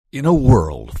In a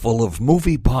world full of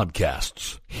movie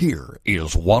podcasts, here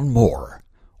is one more.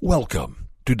 Welcome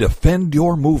to Defend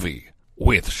Your Movie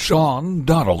with Sean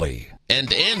Donnelly.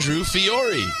 And Andrew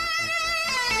Fiore.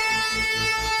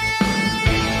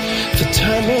 The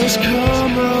time has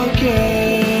come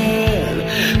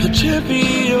again. The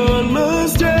champion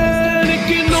must stand. It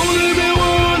can only be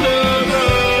one of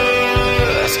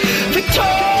us.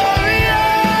 Victoria!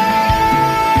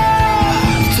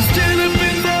 So stand up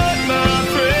and fight, my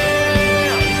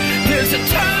friend. There's a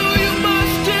title you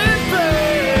must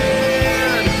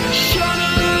defend. Shut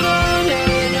it on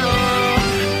and on.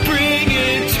 Bring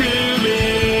it to me.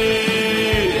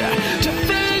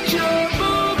 Defend your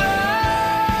movie.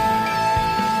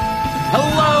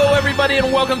 Hello, everybody,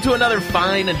 and welcome to another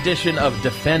fine edition of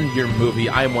Defend Your Movie.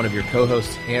 I am one of your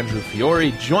co-hosts, Andrew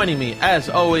Fiore. Joining me, as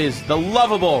always, the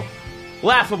lovable,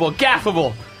 laughable,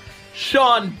 gaffable,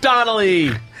 Sean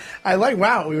Donnelly.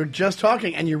 Wow, we were just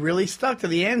talking, and you really stuck to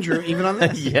the Andrew, even on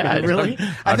this. Yeah, really?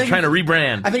 I'm trying to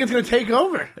rebrand. I think it's going to take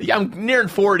over. Yeah, I'm nearing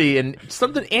 40, and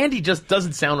Andy just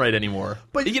doesn't sound right anymore.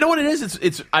 But you know what it is?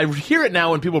 It's I hear it now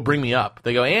when people bring me up.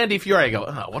 They go, Andy Fiore. I go,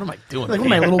 oh, what am I doing? Like, what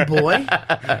am I, a little boy?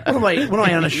 What am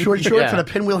I on a short shorts Yeah. and a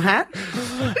pinwheel hat?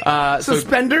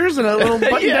 Suspenders and a little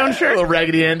button-down shirt? A little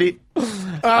Raggedy Andy.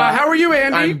 How are you,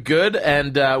 Andy? I'm good,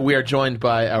 and we are joined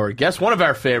by our guest, one of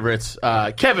our favorites,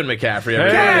 Kevin McCaffrey.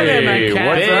 Kevin McCaffrey.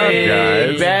 What's up,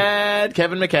 guys? Bad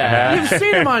Kevin McCaffrey. You've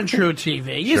seen him on True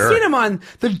TV. You've Sure. seen him on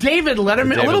the David Letterman,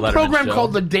 The David a little Letterman program show.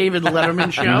 called the David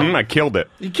Letterman Show. I killed it.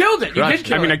 You killed it. You did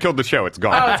kill I mean, it. I killed the show. It's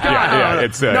gone. Oh, it's gone. Yeah,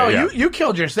 it's no, yeah. you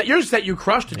killed your set. Your set, you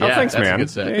crushed it. Yeah, thanks, that's man. a good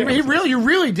set. Yeah. You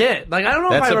really did. Like, I don't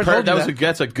know if I ever told you that.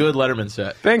 That's a good Letterman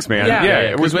set. Thanks, man. Yeah. Yeah,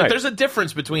 it was. Because Nice. there's a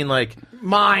difference between like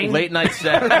Mine. late night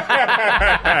set.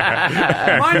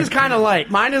 Mine is kind of light.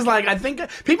 Mine is like, I think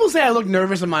people say I look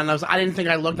nervous in mine. I didn't think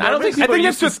I looked nervous. I don't think I people think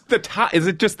used it's just the tie. Is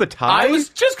it just the tie? I was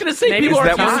just gonna say Maybe people it's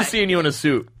are that used tie. to seeing you in a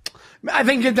suit. I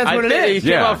think that's what it He is.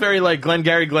 came Yeah. off very like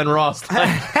Glengarry Glen Ross. Like,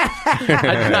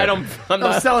 I don't. I'm I'm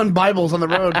not, selling Bibles on the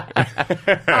road.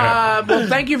 Well,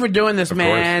 thank you for doing this,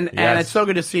 man. course. And Yes. it's so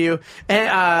good to see you.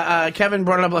 And Kevin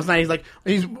brought it up last night.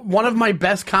 He's one of my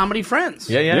best comedy friends.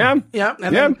 yeah. Yeah. Yeah.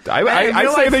 And Yeah. then- I and say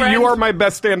real-life that friends- you are my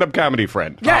best stand-up comedy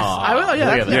friend. Yes, I will. Yeah, look at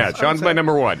that's- that. Yeah, that's what Sean's I'm my saying.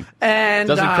 number one. And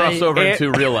Doesn't cross over and-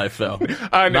 into real life though.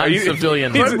 No, Not in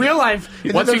civilian. But real life.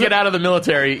 Once you get out of the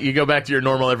military, you go back to your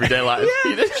normal everyday life.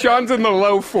 Sean's in the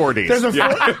low 40s. There's a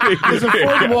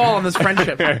fourth wall in this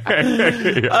friendship.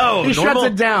 Oh, He shuts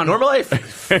it down. Normal life,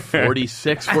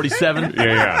 46, 47.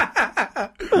 Yeah.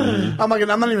 I'm like,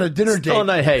 I'm not even a dinner date. Still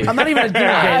a hey. I'm not even a dinner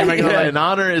date. Like, Yeah, an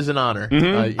honor is an honor. You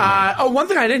know. one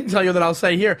thing I didn't tell you that I'll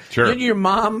say here. Sure. Your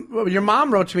mom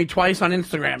wrote to me twice on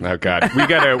Instagram. Oh God,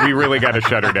 we really gotta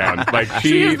shut her down. Like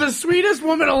She is the sweetest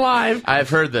woman alive. I've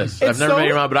heard this. I've It's never so- met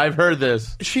your mom, but I've heard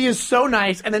this. She is so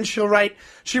nice, and then she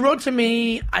wrote to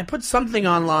me, I put something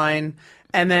online,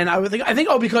 and then I think,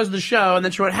 because of the show, and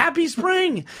then she wrote, Happy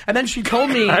Spring, and then she told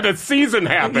me, had a season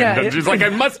happen. Yeah, and she's like, I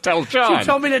must tell Sean. she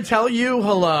told me to tell you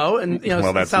hello, and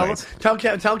Well, that's tell, nice. tell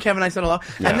Kevin I said hello,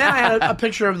 and then I had a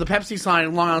picture of the Pepsi sign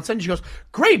in Long Island City, and she goes,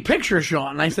 great picture,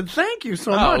 Sean, and I said, thank you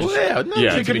so much. yeah, no,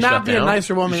 Yeah. She to could be not shut be a down.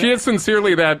 nicer woman. She is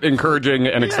sincerely that encouraging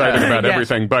and excited about Yes.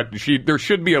 everything, but there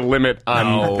should be a limit on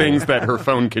No. things that her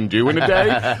phone can do in a day.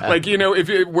 Like, if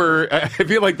it were, I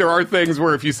feel like there are things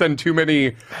where if you send too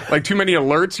many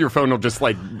alerts, your phone will just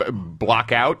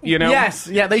block out. Yes,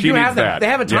 yeah, they She do needs have that. that. They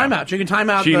have a Yeah. timeout. You can time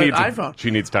out She the needs iPhone.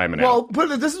 She needs timing out. Well,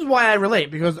 but this is why I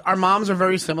relate, because our moms are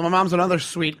very similar. My mom's another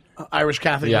sweet Irish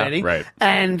Catholic Yeah, lady. right.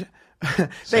 And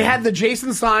they had the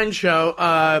Jason Signs show.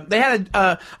 They had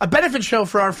a benefit show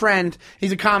for our friend.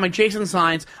 He's a comic, Jason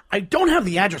Signs. I don't have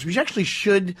the address. We actually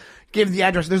should give the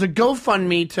address. There's a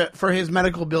GoFundMe for his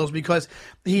medical bills because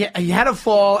he had a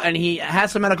fall and he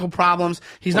has some medical problems.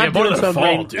 He's Well, not yeah, more doing than a so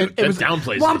fall, great. dude. That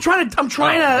downplays Well, it. I'm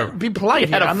trying to be polite.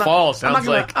 He had here. a fall, I'm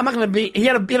not gonna be. He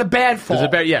had a bad fall. Is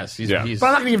it bad? Yes. Yeah. He's But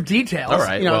I'm not going to give details. all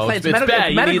right. Well, it's medical. bad.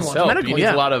 It's medical. He needs It's help. medical, He needs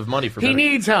yeah. a lot of money for He medical.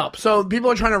 needs help. So people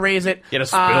are trying to raise it. Get a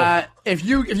spill. If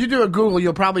you do a Google,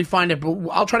 you'll probably find it. But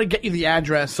I'll try to get you the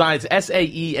address. Signs,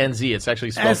 Saenz. It's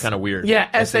actually spelled kind of weird. Yeah,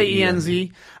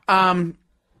 Saenz.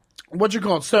 What's it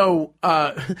called? So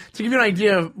to give you an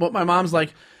idea of what my mom's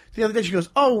like. The other day she goes,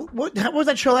 "Oh, what was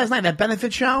that show last night? That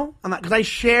benefit show?" Because I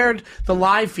shared the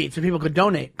live feed so people could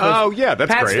donate. Oh, yeah, that's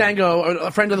Pat great. Stango,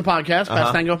 a friend of the podcast, Pat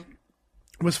Stango,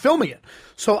 was filming it.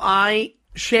 So I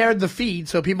shared the feed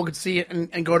so people could see it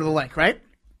and go to the link, right?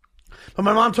 But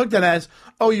my mom took that as,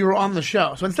 oh, you were on the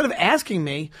show. So instead of asking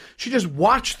me, she just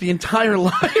watched the entire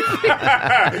live.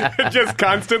 Just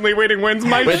constantly waiting. When's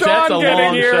my Which Sean that's a getting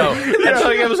long here? show.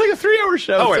 It was like a 3-hour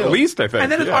show. Oh, too. at least I think.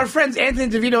 And then our friends Anthony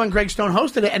DeVito and Greg Stone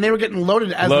hosted it, and they were getting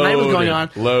loaded as the night was going on.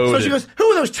 Loaded. So she goes, "Who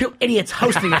are those two idiots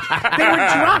hosting it?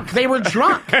 They were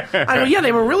drunk. I go, "Yeah,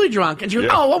 they were really drunk." And she goes,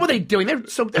 "Oh, what were they doing? They were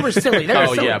silly. They were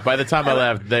Oh silly. yeah. By the time I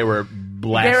left, they were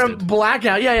blasted. They were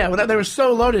blackout. Yeah. Well, they were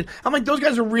so loaded. I'm like, those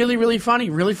guys are really, really funny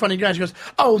guys. She goes,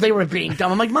 oh, they were being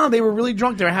dumb. I'm like, Mom, they were really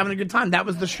drunk. They were having a good time. That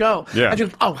was the show. Yeah. And she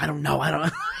goes, oh, I don't know.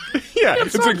 Yeah,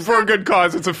 it's like for a good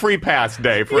cause. It's a free pass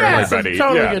day for Yes, everybody. it's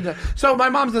totally Yeah. good. So my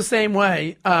mom's the same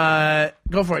way.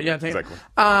 Go for it. Yeah, take Exactly.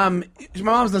 it.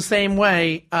 My mom's the same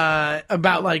way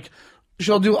about like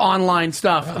she'll do online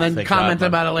stuff and then thank comment God,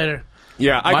 about it later.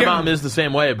 Yeah, My mom is the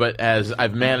same way, but as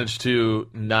I've managed to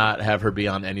not have her be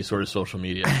on any sort of social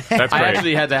media. That's I great.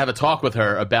 actually had to have a talk with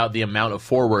her about the amount of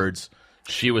forwards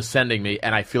she was sending me,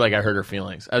 and I feel like I hurt her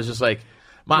feelings. I was just like,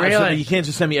 Mom, Really? you can't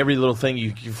just send me every little thing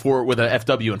you forward with a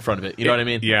FW in front of it. You know what I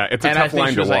mean? Yeah, it's a and tough I think line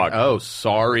she to was walk. Like, oh,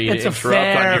 sorry It's to a interrupt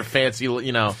fair- on your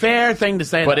fancy, Fair thing to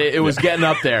say. But though. it was getting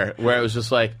up there where it was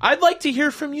just like, I'd like to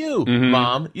hear from you,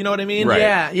 Mom. You know what I mean? Right.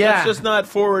 Yeah. Let's just not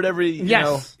forward every, you know.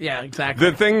 Yes. Yeah. Exactly.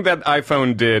 The thing that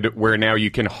iPhone did where now you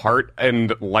can heart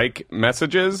and like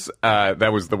messages,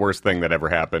 that was the worst thing that ever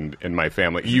happened in my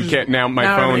family. You can't, now my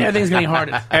now phone... everything's getting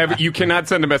harder. You cannot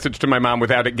send a message to my mom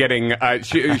without it getting...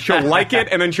 she'll like it,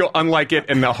 and then she'll unlike it,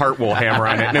 and the heart will hammer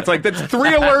on it. And it's like, that's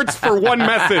 3 alerts for one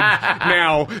message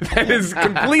now. That is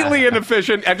completely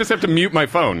inefficient. I just have to mute my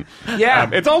phone. Yeah.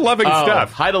 It's all loving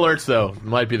stuff. Hide alerts, though,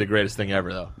 might be the greatest thing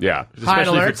ever, though. Yeah. Hide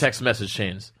Especially for alerts? text message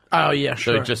chains. Oh yeah.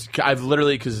 So Sure. I've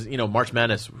literally, because, March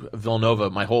Madness, Villanova,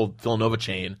 my whole Villanova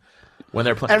chain, when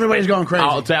they're playing. Everybody's going crazy.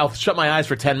 I'll shut my eyes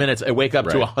for 10 minutes. I wake up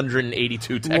to Right.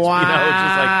 182 texts. Wow. It's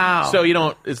just like, so you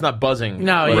don't, it's not buzzing.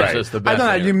 No, but yeah. it's just the I best know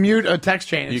that thing. you mute a text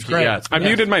chain. It's great. Yeah, it's- I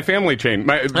muted my family chain.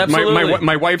 My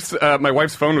Absolutely.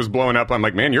 wife's phone was blowing up. I'm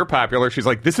like, man, you're popular. She's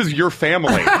like, this is your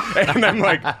family, and I'm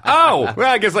like, oh,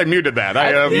 well, I guess I muted that.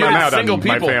 I'm out single on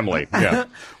people. my family. Yeah,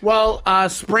 Well,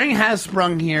 spring has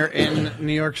sprung here in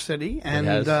New York City, and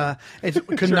it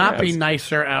could not be has.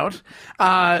 nicer out.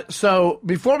 So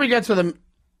before we get to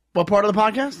what part of the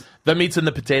podcast? The meats and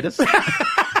the potatoes. those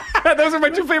are my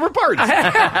 2 favorite parts.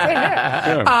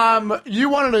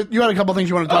 You had a couple things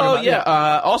you wanted to talk Oh, about.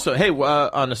 yeah. Also, hey,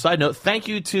 on a side note, thank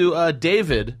you to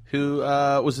David, who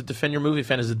was a Defend Your Movie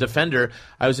fan. As a Defender,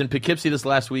 I was in Poughkeepsie this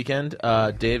last weekend.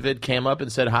 David came up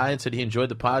and said hi and said he enjoyed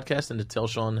the podcast and to tell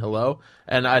Sean hello.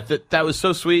 And I thought that was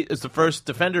so sweet. It's the first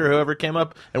Defender who ever came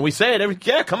up. And we say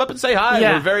it come up and say hi.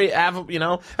 Yeah. We're very, That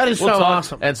is we'll so talk.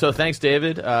 awesome. And so thanks,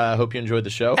 David. I hope you enjoyed the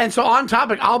show. And so on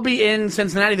topic, I'll be in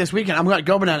Cincinnati this weekend. I'm going to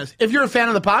go bananas. If you're a fan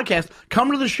of the podcast,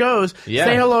 come to the shows. Yeah.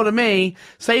 Say hello to me.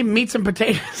 Say meats and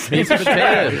potatoes. Meats and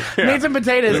potatoes. Meats and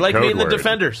potatoes. We like Code meeting the word.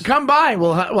 Defenders. Come by.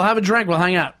 We'll have a drink. We'll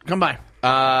hang out. Come by.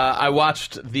 I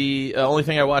watched the only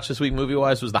thing I watched this week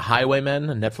movie-wise was The Highwaymen,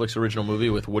 a Netflix original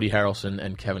movie with Woody Harrelson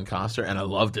and Kevin Costner, and I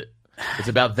loved it. It's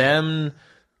about them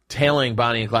tailing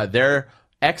Bonnie and Clyde. They're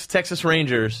ex-Texas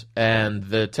Rangers, and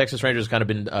the Texas Rangers kind of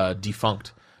been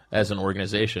defunct as an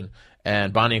organization.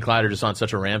 And Bonnie and Clyde are just on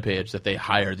such a rampage that they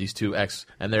hire these 2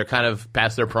 and they're kind of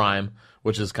past their prime,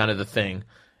 which is kind of the thing.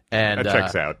 And That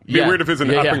checks out. Be yeah. weird if it's an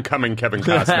Yeah, yeah. up-and-coming Kevin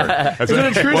Costner. Is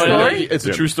it a true story? It's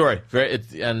a true story.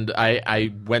 And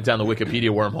I went down the Wikipedia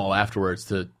wormhole afterwards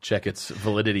to check its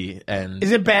validity. And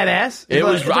Is it badass? It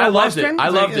was- Is it I a loved it. Western? I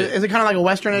loved it. Is it kind of like a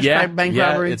Westernish type bank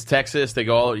robbery? It's Texas. They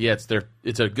go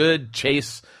it's a good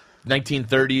chase,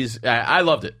 1930s. I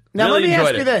loved it. Now, really let me ask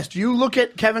enjoyed you it. this. Do you look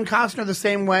at Kevin Costner the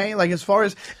same way? Like, as far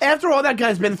as, after all that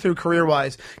guy's been through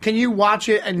career-wise, can you watch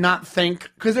it and not think?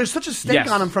 Because there's such a stink Yes.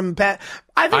 on him from Pat.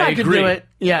 I think I could agree. do it.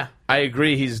 Yeah. I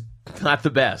agree. He's not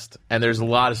the best, and there's a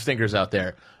lot of stinkers out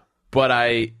there. But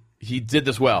he did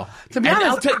this well. To be And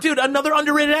honest, dude, another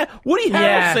underrated actor. Woody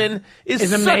Yeah. Harrelson is Is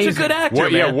such a amazing. good actor,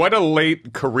 man. What a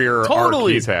late career arc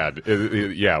Totally. he's had.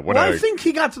 Yeah, what Well, a I think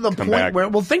he got to the point back. where,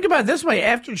 well, think about it this way.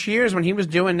 After Cheers, when he was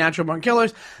doing Natural Born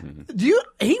Killers, Mm-hmm.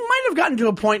 he might have gotten to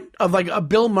a point of like a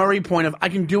Bill Murray point of, I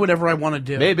can do whatever I want to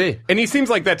do. Maybe. And he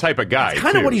seems like that type of guy.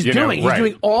 Kind of too, what he's you know? doing. Right. He's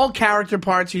doing all character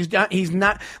parts. He's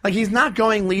not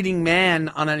going leading man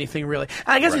on anything really.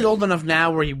 And I guess he's old enough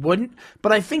now where he wouldn't,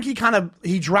 but I think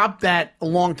he dropped that a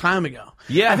long time ago.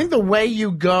 Yeah. I think the way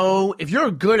you go, if you're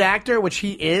a good actor, which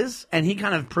he is, and he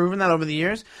kind of proven that over the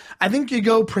years, I think you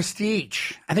go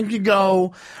prestige. I think you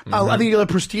go, I think you go the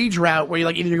prestige route where you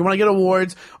like either you want to get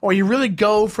awards or you really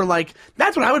go for like,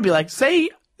 that's what I would be like. Say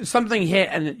something hit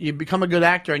and you become a good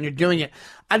actor and you're doing it.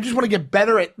 I just want to get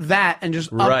better at that and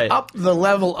just up the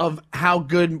level of how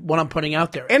good what I'm putting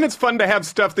out there. And it's fun to have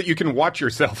stuff that you can watch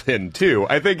yourself in too.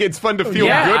 I think it's fun to feel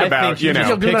good about. He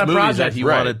picked movies that he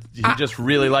wanted. He just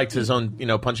really liked his own,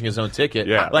 punching his own ticket.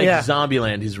 Yeah. Like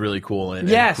Zombieland, he's really cool in.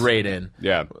 Yes. And great in.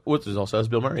 Yeah. Which also has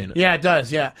Bill Murray in it. Yeah, it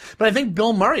does. Yeah, but I think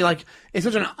Bill Murray, it's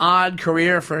such an odd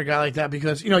career for a guy like that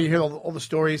because you hear all the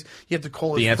stories. You have to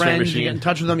call his friends, you get in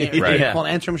touch with them, you call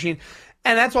an answering machine,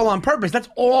 and that's all on purpose. That's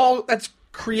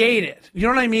created. You know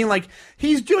what I mean? Like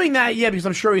he's doing that, because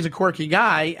I'm sure he's a quirky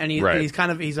guy and he's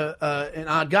an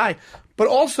odd guy. But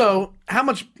also, how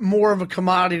much more of a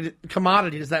commodity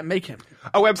does that make him?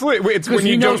 Oh, absolutely. It's when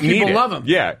he you knows don't need people it. love him.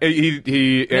 Yeah, he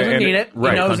doesn't need it.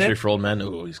 Right. He knows Country it. for Old Men.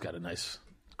 Oh, he's got a nice.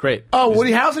 Great. Oh,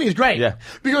 Woody Harrelson, he's great. Yeah.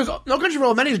 Because No Country for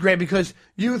Old Men is great because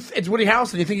it's Woody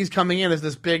Harrelson. You think he's coming in as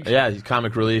this big. Yeah, he's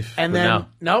comic relief. And then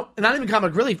no, not even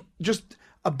comic relief. Just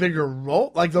a bigger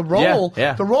role. Like the role,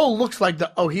 the role looks like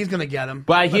he's going to get him.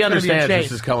 But he understands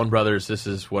this is Coen Brothers. This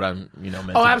is what I'm, meant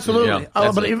to. Oh, absolutely.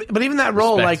 But even that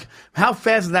role, Respect. how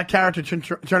fast does that character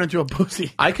turn into a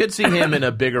pussy? I could see him in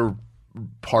a bigger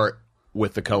part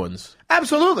with the Coens.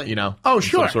 Absolutely. Oh,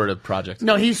 sure. Some sort of project.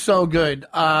 No, he's so good.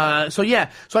 So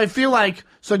I feel like.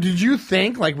 So did you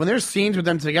think when there's scenes with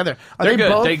them together, They're good.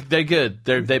 both? They're good.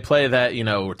 They play that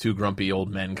we're two grumpy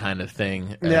old men kind of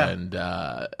thing, and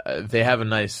they have a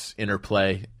nice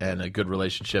interplay and a good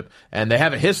relationship, and they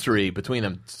have a history between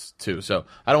them too. So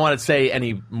I don't want to say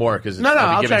any more because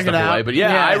I'll check it out. Away. But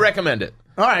I recommend it.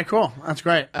 All right, cool. That's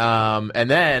great. And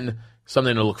then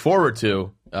something to look forward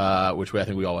to. Which I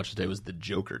think we all watched today was the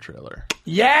Joker trailer.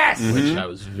 Yes! Which I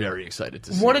was very excited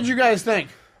to see. What did you guys think?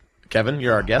 Kevin,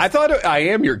 you're our guest. I thought I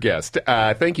am your guest.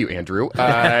 Thank you, Andrew.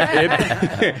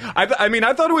 I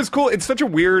thought it was cool. It's such a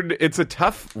weird. It's a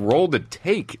tough role to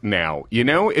take now.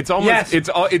 It's almost.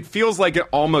 It feels like an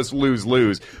almost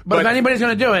lose-lose. But if anybody's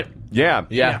going to do it,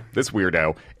 this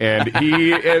weirdo, and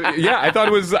he. I thought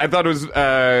it was.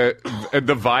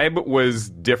 The vibe was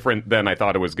different than I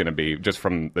thought it was going to be just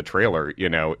from the trailer.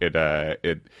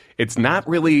 It's not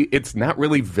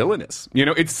really villainous.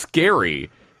 It's scary.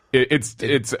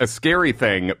 It's a scary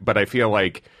thing, but I feel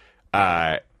like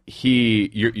he's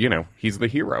the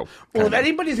hero. Well, if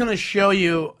anybody's going to show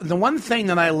you, the one thing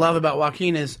that I love about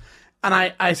Joaquin is, and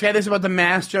I say this about The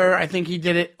Master, I think he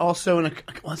did it also in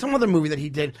some other movie that he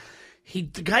did.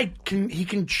 The guy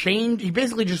can change. He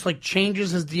basically just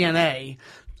changes his DNA.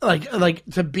 Like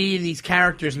to be these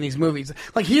characters in these movies.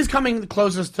 He's coming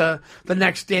closest to the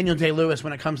next Daniel Day-Lewis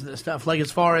when it comes to this stuff.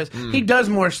 As far as he does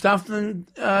more stuff than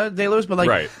Day-Lewis,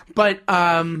 but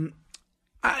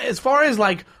as far as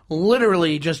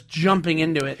literally just jumping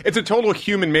into it. It's a total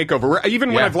human makeover.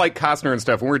 Even when I've liked Costner and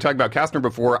stuff, when we were talking about Costner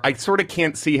before, I sort of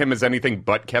can't see him as anything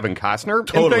but Kevin Costner.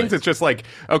 Totally. Things. It's just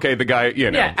okay, the guy,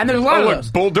 Yeah, and there's a lot of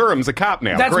those. Bull Durham's a cop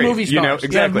now. That's Great. movie stars.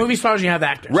 Exactly. You have movie stars, you have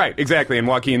actors. Right, exactly. And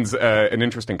Joaquin's an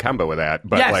interesting combo with that.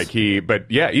 But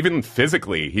even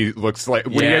physically, he looks like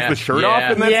when he has the shirt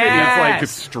off and that's he's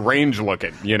strange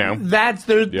looking,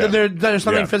 There's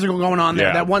something physical going on there.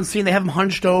 Yeah. That one scene, they have him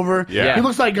hunched over. Yeah. He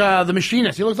looks like the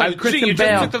machinist. He looks like Christian you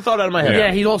Bale. Just took the thought out of my head.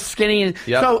 Yeah, he's all skinny. And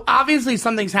so obviously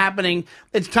something's happening.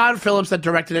 It's Todd Phillips that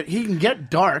directed it. He can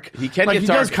get dark. He can get he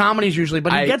dark. does comedies usually,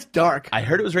 but he gets dark. I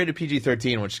heard it was rated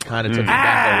PG-13, which kind of took me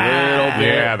back a little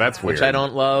bit. Yeah, that's weird. Which I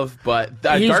don't love, but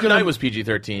Dark Knight was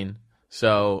PG-13,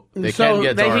 so they can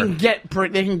get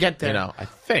dark. They can get there. I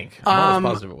think. I'm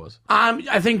almost positive it was.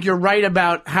 I think you're right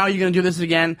about how you're going to do this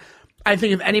again. I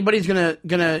think if anybody's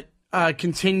gonna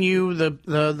continue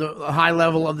the high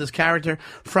level of this character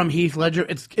from Heath Ledger,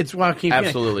 it's Joaquin Phoenix.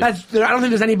 Absolutely. I don't think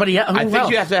there's anybody else. I think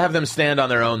you have to have them stand on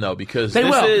their own, though, because they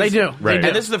will. They do. Right.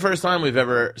 And this is the first time we've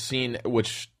ever seen,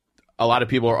 which a lot of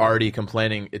people are already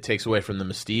complaining, it takes away from the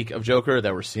mystique of Joker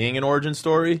that we're seeing an origin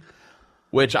story,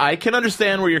 which I can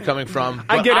understand where you're coming from.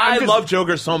 I get it. I love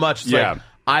Joker so much. It's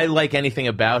I like anything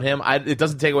about him. It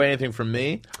doesn't take away anything from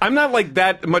me. I'm not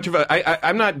that much of a.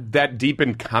 I'm not that deep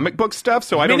in comic book stuff,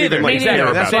 so I don't neither. even Me care neither.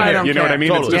 about That's why I it. don't You know care. what I mean?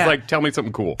 Totally. It's just tell me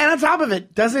something cool. And on top of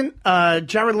it, doesn't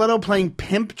Jared Leto playing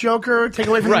pimp Joker take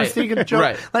away from the mystique of Joker?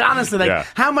 Right. Honestly,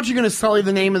 how much are you going to sully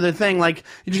the name of the thing? You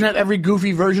just have every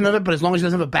goofy version of it, but as long as it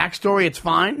doesn't have a backstory, it's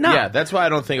fine. No. Yeah, that's why I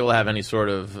don't think it will have any sort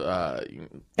of.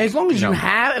 As long as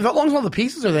as long as all the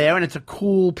pieces are there, and it's a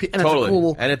cool, Totally. it's a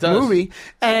cool And it does. movie,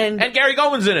 and And Gary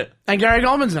Goldman's in it. And Gary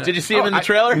Goldman's in it. Did you see him in the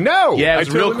trailer? No. Yeah, it was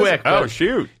real totally quick. Oh, but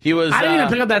shoot. He was. I didn't even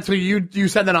pick up that till you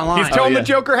said that online. He's telling yeah. the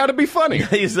Joker how to be funny.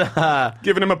 He's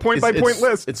Giving him a point-by-point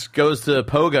list. It goes to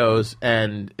Pogo's,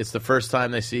 and it's the first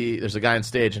time they see there's a guy on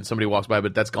stage, and somebody walks by,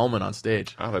 but that's Goldman on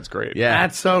stage. Oh, that's great. Yeah,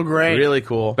 That's so great. really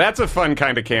cool. That's a fun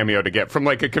kind of cameo to get from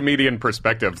like a comedian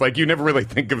perspective. Like you never really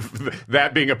think of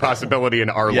that being a possibility in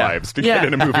our lives to get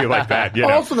in a movie like that. You know?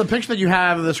 Also, the picture that you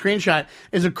have of the screenshot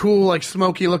is a cool, like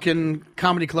smoky looking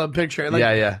comedy club picture. Like,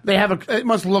 Yeah. They have it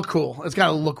must look cool. It's got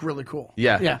to look really cool.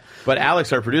 Yeah. But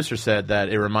Alex, our producer, said that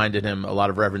it reminded him a lot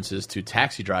of references to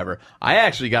Taxi Driver. I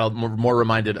actually got more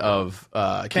reminded of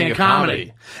King of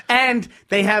Comedy. And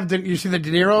they have you see the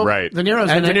De Niro, Right? De Niro's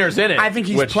And in De Niro's in it, I think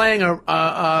he's which- playing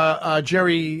a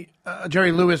Jerry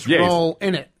Lewis Yeah, role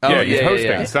in it. Yeah, he's yeah,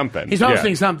 hosting yeah. something. He's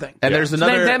hosting something. And there's So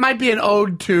another. that might be an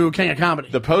ode to King of Comedy.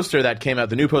 The poster that came out,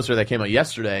 the new poster that came out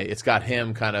yesterday, it's got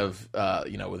him kind of,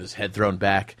 with his head thrown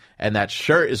back, and that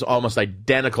shirt is almost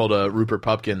identical to Rupert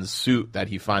Pupkin's suit that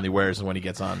he finally wears when he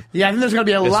gets on. Yeah, I think there's going to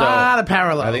be a lot of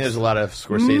parallels. I think there's a lot of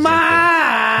Scorsese influence.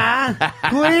 Ma,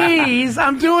 please,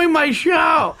 I'm doing my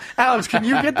show. Alex, can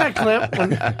you get that clip?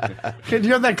 Can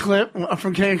you have that clip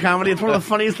from King of Comedy? It's one of the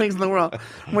funniest things in the world.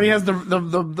 When he has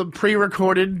the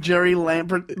pre-recorded Jerry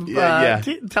Lampert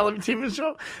TV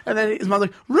show, and then his mother,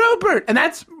 Rupert, and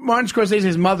that's Martin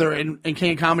Scorsese's mother in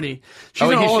King of Comedy. She's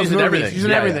in all his she's in movies. everything. She's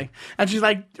in Yeah, everything. And she's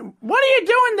like, what are you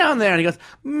doing down there? And he goes,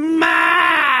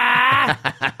 Ma,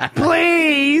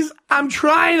 please, I'm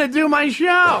trying to do my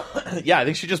show. Yeah, I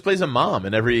think she just plays a mom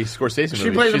in every Scorsese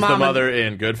movie. plays a She's mom the in- mother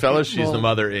in Goodfellas. She's the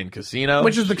mother in Casino.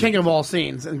 Which is the king of all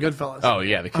scenes in Goodfellas. Oh,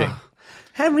 yeah, the king.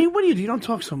 Henry, what do? You don't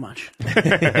talk so much.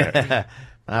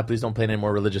 Please don't paint any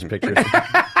more religious pictures.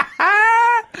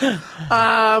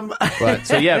 But,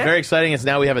 so, yeah, very exciting. It's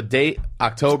now we have a date,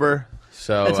 October.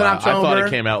 So It's in I thought October. it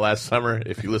came out last summer,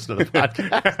 if you listen to the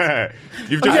podcast.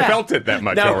 You've just yeah. felt it that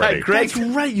much No, already. right, Greg. That's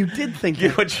right. You did think Yeah,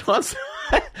 that. but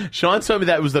Sean told me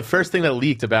that was the first thing that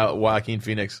leaked about Joaquin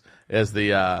Phoenix as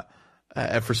the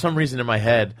for some reason in my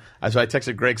head. So I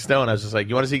texted Greg Stone. I was just like,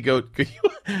 "You want to see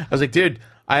I was like, "Dude,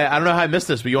 I don't know how I missed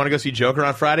this, but you want to go see Joker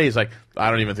on Friday?" He's like, "I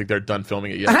don't even think they're done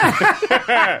filming it yet."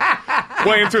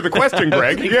 Well, answer the question,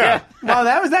 Greg. Yeah. Well,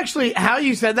 that was actually how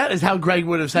you said that is how Greg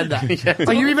would have said that.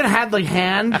 Like you even had like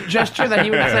hand gesture that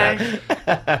he would say.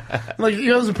 Like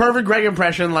it was a perfect Greg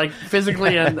impression, like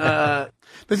physically and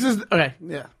this is okay.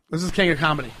 Yeah, this is King of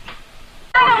Comedy.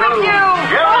 With you.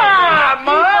 Yeah,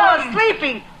 Mom. People are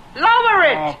sleeping. Lower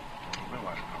it.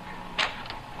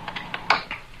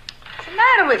 What's the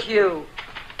matter with you?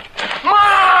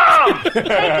 Mom! Take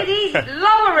it easy.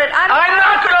 Lower it. I'm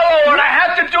not going to lower it. I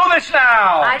have to do this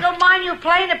now. I don't mind you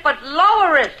playing it, but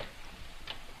lower it.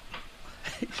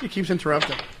 She keeps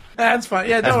interrupting. That's fine.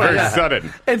 Yeah, That's don't very worry.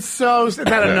 sudden. It's out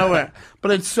of nowhere,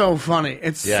 but it's so funny.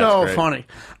 It's Yeah, so it's great. funny.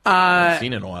 I've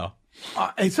seen it in a while.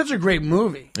 It's such a great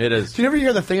movie. It is. Did you ever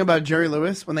hear the thing about Jerry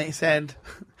Lewis when they said,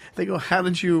 they go, how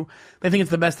did you, they think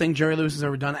it's the best thing Jerry Lewis has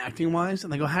ever done acting wise.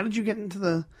 And they go, how did you get into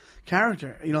the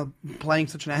character, playing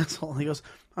such an asshole? And he goes,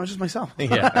 I was just myself.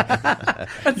 Yeah.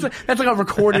 That's like a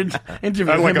recorded interview.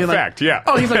 Like Him a being fact, yeah.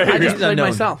 Oh, he's like, I just Yeah. played Unknown.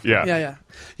 myself. Yeah. Yeah.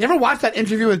 You ever watch that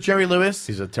interview with Jerry Lewis?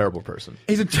 He's a terrible person.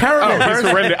 He's a terrible He's person.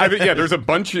 horrendous. There's a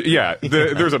bunch.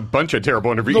 There's a bunch of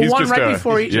terrible interviews. The He's one just, right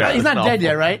before he's not No. dead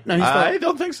yet, right? No, he's still, I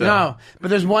don't think so. No, but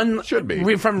there's one Should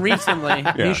be. from recently.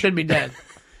 Yeah. He should be dead.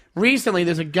 Recently,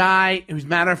 there's a guy who's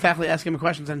matter of factly asking him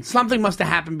questions, and something must have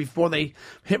happened before they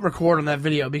hit record on that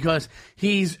video because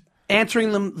he's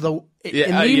answering them in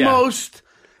the most.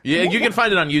 Yeah, you can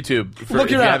find it on YouTube if Look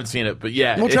it you up. haven't seen it. But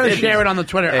yeah, We'll try to it share is it on the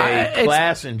Twitter. A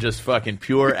class in just fucking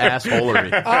pure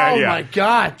assholery. Oh Yeah. my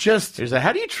god! Just There's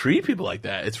how do you treat people like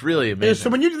that? It's really amazing. so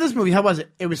when you did this movie, how was it?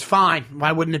 It was fine.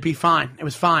 Why wouldn't it be fine? It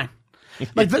was fine.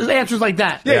 Like the answers like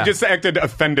that. He just acted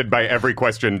offended by every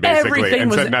question, basically, Everything and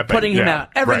was said nothing. putting him Yeah, out.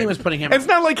 Everything right. was putting him out. It's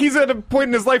not like he's at a point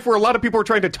in his life where a lot of people are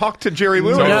trying to talk to Jerry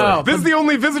Lewis. No, This is but- the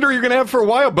only visitor you're going to have for a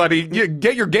while, buddy.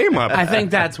 Get your game up. I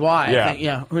think that's why.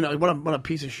 Yeah. Who knows? What a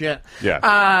piece of shit.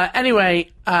 Yeah. And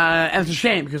it's a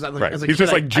shame because Right. as a He's kid,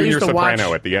 just like I Junior used to Soprano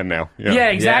watch, at the end now. Yeah,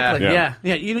 exactly. Yeah.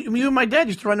 Yeah. You and my dad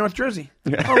used to run North Jersey.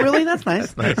 Oh, really? That's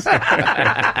nice.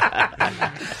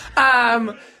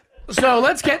 So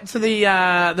let's get to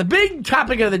the big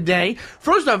topic of the day.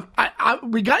 First off,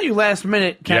 we got you last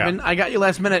minute, Kevin. Yeah. I got you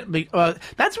last minute.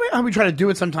 That's how we try to do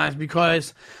it sometimes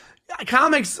because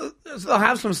comics they'll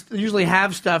have usually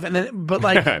have stuff, and then but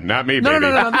like not me. No, baby.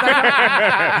 no.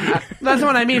 That's not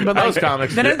what I mean. But like Those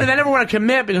comics. they never want to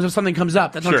commit because if something comes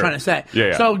up. That's what I'm Sure. trying to say.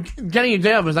 Yeah. So getting you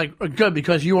there was like good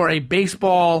because you are a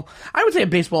baseball. I would say a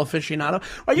baseball aficionado.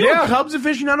 Are you Yeah. a Cubs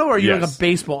aficionado or are you like Yes. a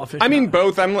baseball aficionado? I mean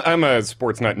both. I'm a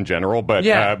sports nut in general, but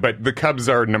Yeah. but the Cubs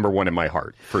are number one in my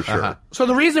heart for sure. So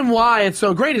the reason why it's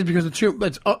so great is because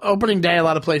it's opening day a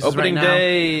lot of places Opening right now.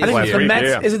 day I think last it's the week, Mets.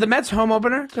 yeah. Is it the Mets home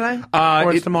opener today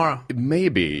or it's tomorrow?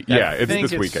 Maybe. Yeah, it's think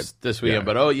this weekend. This weekend,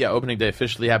 but opening day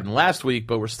officially happened last week,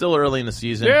 but we're still early in the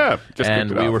season. Yeah, just and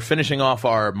kicked it we off. were finishing off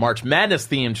our March Madness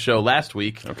themed show last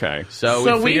week. Okay.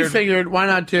 So we figured why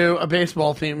not do a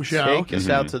baseball themed show? take us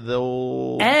out to the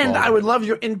old. And ball. I would love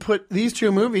your input. These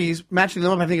two movies, matching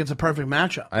them up, I think it's a perfect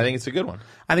matchup. I think it's a good one.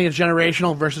 I think it's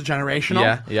generational versus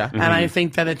generational. Yeah. And I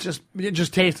think that it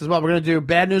just tastes as well. We're going to do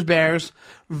Bad News Bears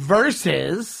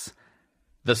versus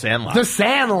The Sandlot. The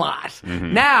Sandlot.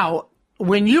 Now,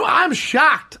 I'm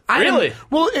shocked. Really?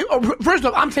 First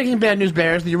off, I'm taking Bad News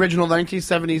Bears, the original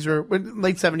 1970s or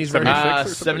late 70s version.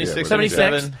 76, 76.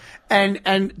 77.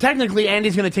 And technically,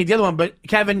 Andy's going to take the other one, but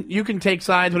Kevin, you can take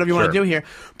sides, whatever you want to Sure. do here.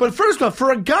 But first off,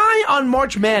 for a guy on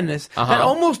March Madness that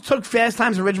almost took Fast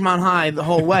Times at Ridgemont High the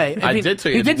whole way. I did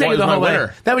take it. He did take It it the was my whole way.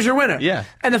 winner. That was your winner. Yeah.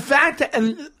 And the fact that,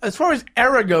 and as far as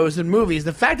era goes in movies,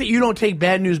 the fact that you don't take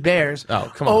Bad News Bears Oh,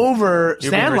 come on. over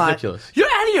You're being Sandlot, ridiculous. you're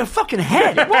out of your fucking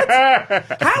head. What?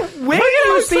 Where do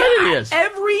how you see excited he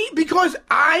is. because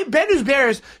Bad News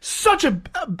Bears such a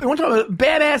one time a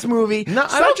badass movie. No, I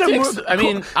such don't think so. I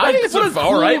mean, I think it's what a cool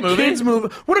all right movie. Kids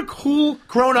movie. What a cool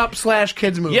grown up /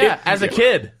 kids movie. Yeah, as a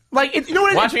kid. Like you know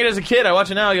what? Watching it as a kid, I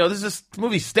watch it now. I go, this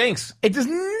movie stinks. It does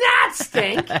not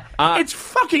stink. It's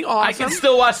fucking awesome. I can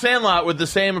still watch Sandlot with the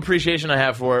same appreciation I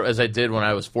have for it as I did when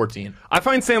I was 14. I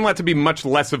find Sandlot to be much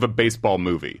less of a baseball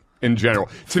movie in general.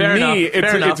 To Fair me, enough,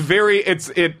 fair enough.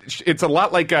 it's a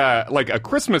lot like a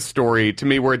Christmas Story to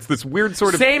me, where it's this weird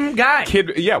sort of Same guy.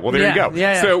 kid. Yeah, well there you go.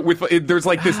 Yeah. So there's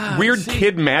like this weird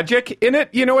kid magic in it.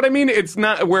 You know what I mean? It's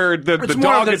not where the more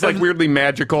dog of is like weirdly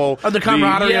magical. of the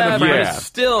camaraderie Yeah, of the but friends. it's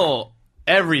still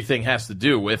everything has to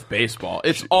do with baseball.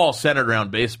 It's all centered around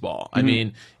baseball. I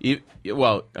mean, we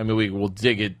will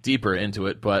dig it deeper into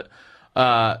it, but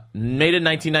made in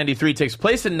 1993 takes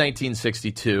place in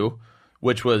 1962.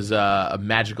 Which was a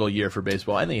magical year for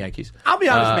baseball and the Yankees. I'll be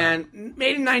honest, man.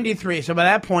 Made in '93, so by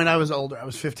that point I was older. I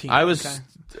was 15. I was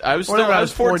Whatever, I I was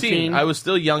was 14. 14. I was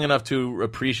still young enough to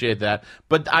appreciate that,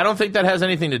 but I don't think that has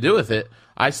anything to do with it.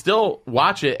 I still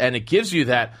watch it, and it gives you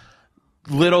that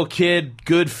little kid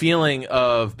good feeling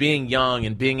of being young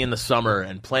and being in the summer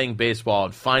and playing baseball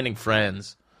and finding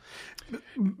friends.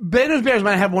 Bad News Bears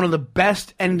might have one of the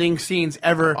best ending scenes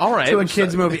ever All right. to a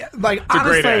kids movie. Like a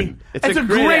great honestly, end. it's a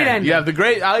great end. You have the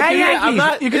great. Hey, Yankees, I'm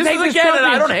not. you can This take is this again, and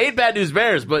I trophy. don't hate Bad News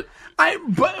Bears, but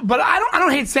But I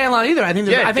don't hate Sandlot either. I think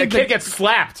I the think kid gets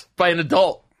slapped by an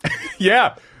adult.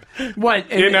 Yeah. what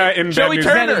In Bad Joey News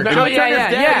Turner. Bears. Joey yeah, Turner's yeah,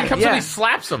 dad. yeah, He comes yeah. and he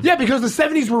slaps him. Yeah, because the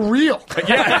 '70s were real.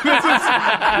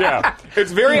 Yeah,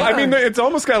 it's very. I mean, it's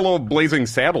almost got a little Blazing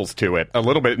Saddles to it, a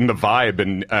little bit in the vibe,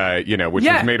 and which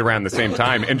Yeah. was made around the same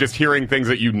time, and just hearing things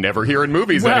that you never hear in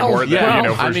movies Well, anymore. yeah.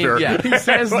 For I mean, sure. yeah. He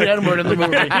says the N-word in the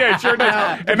movie. Yeah, it sure does.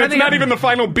 And it's depending not on- even the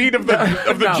final beat of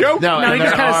the joke. No, No, he and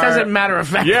just there kind of says are- it matter of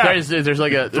fact. Yeah. There's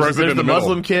like a Throws it there's in the the middle.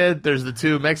 Muslim kid. There's the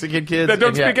two Mexican kids that don't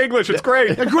and yeah. speak English. It's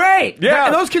great. They're great. Yeah.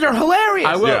 And those kids are hilarious.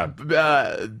 I will.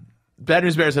 Yeah. Bad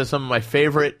News Bears has some of my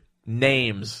favorite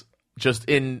names. Just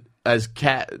in as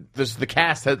the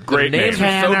cast has Great the names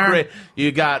names. are so Tanner. great.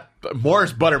 You got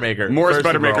Morris Buttermaker. Morris first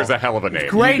of Buttermaker's all. a hell of a name.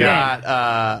 Great You name.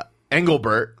 got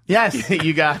Engelbert. Yes.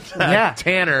 You got Yeah.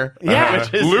 Tanner. Yeah.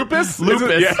 which is- Lupus?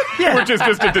 Lupus. Yeah. Which is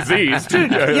just a disease.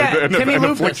 Dude, yeah, Timmy an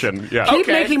Lupus. affliction. Yeah. Keep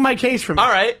Okay. making my case for me. All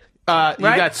right. You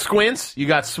Right? got Squints. You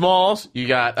got Smalls. You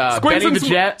got Squints Benny and the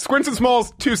Jet. Squints and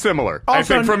Smalls, too similar. I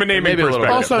Also, think from a naming maybe a little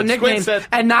perspective. Also, But nicknames Squint said-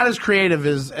 and not as creative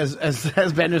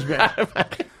as Bad News Bears.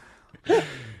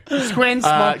 Squints.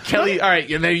 Kelly. All right.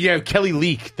 And then you have Kelly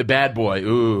Leak, the bad boy.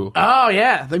 Ooh. Oh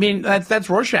yeah, I mean that's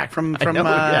Rorschach from know,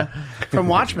 yeah. from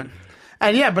Watchmen,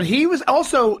 and yeah, but he was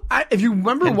also if you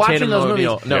remember And watching Tatum those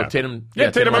O'Neal. movies. No, Yeah. Tatum. Yeah,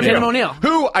 Tatum Tatum O'Neal.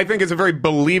 Who I think is a very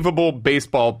believable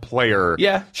baseball player.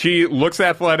 Yeah. She looks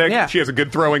athletic. Yeah. She has a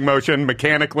good throwing motion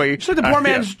mechanically. She's like the poor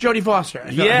man's Jodie Foster. I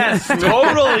feel like. Yes,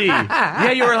 totally.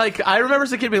 Yeah, you were like, I remember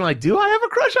as a kid being like, do I have a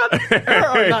crush on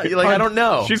her or not? You're like, I don't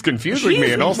know. She's confusing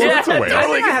me in all sorts of ways. I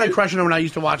think I had a crush on her when I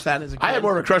used to watch that as a kid. I had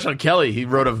more of a crush on Kelly. He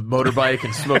rode a motorbike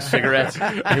and smoked cigarettes.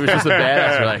 He was just a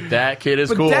badass. You're like, that kid is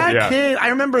But cool. that Yeah. kid, I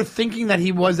remember thinking that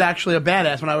he was actually a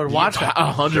badass when I would watch that.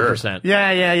 100%.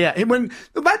 Yeah.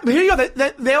 But here you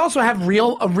go. They also have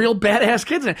real badass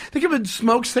kids in it. They could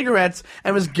smoke cigarettes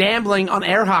and was gambling on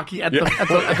air hockey at the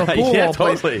pool. Yeah,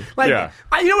 place. totally. Like, Yeah.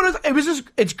 you know what? It was just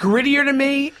it's grittier to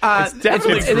me. It's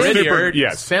definitely it is- grittier.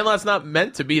 yes. Sandlot's not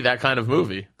meant to be that kind of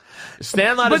movie.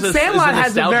 Sandlot But is Sandlot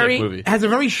is a movie. has a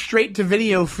very straight to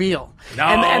video feel. No,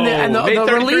 and the made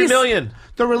 33 release million.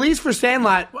 The release for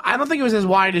Sandlot, I don't think it was as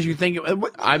wide as you think.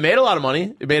 I made a lot of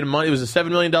money. It was a $7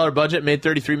 million budget. Made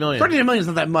 $33 million. $33 million is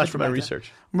not that much for my back then.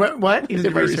 research. What? You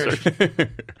did My research.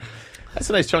 That's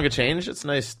a nice chunk of change. It's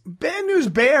nice. Bad News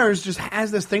Bears just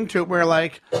has this thing to it where,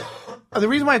 like, the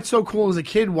reason why it's so cool as a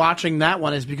kid watching that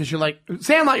one is because you're like,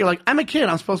 Sandlot, you're like, I'm a kid,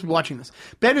 I'm supposed to be watching this.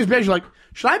 Bad News Bears, you're like,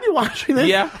 should I be watching this?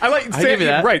 Yeah, I like I give you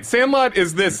that. Right, Sandlot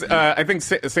is this. I think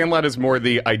Sandlot is more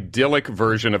the idyllic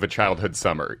version of A Childhood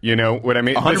Summer. You know what I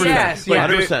mean? 100%. Yes, yeah.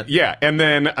 100%. Yeah, and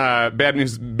then Bad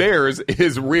News Bears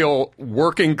is real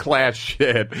working class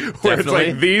shit. Where it's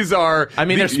Definitely. like these are. I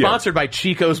mean, they're sponsored by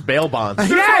Chico's bail bonds.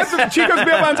 Yes! Chico's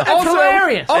Bail Bonds. That's Also,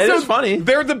 hilarious. Also, It is funny.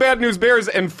 They're the Bad News Bears,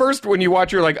 and first when you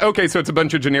watch, you're like, okay, so it's a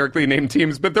bunch of generically named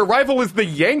teams, but their rival is the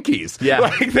Yankees. Yeah.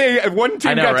 Like one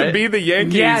team I know, got to right? be the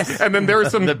Yankees, Yes. and then there's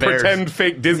some The Bears. pretend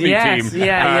fake Disney Yes, team.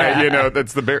 yeah. You know,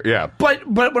 that's the Bear. Yeah. But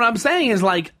what I'm saying is,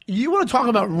 like, you want to talk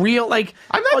about real, like...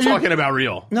 I'm not talking about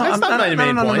real. No, That's not my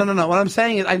main point. No. What I'm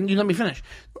saying is, you let me finish.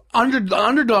 The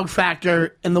underdog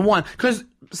factor in the one, because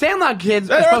Sandlot kids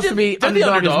are supposed to be they're the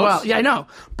underdog as underdogs. well. Yeah, I know.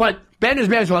 But Bad News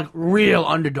Bears are like real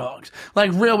underdogs.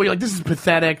 Like real, where you're like, this is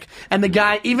pathetic. And the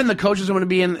guy, even the coaches are going to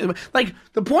be in, like,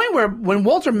 the point where when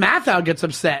Walter Matthau gets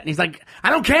upset and he's like, I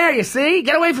don't care, you see?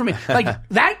 Get away from me. Like,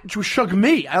 that shook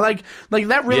me. I like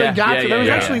that really got to. There was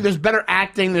actually, there's better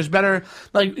acting, there's better,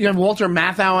 like, you have Walter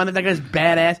Matthau on it. That guy's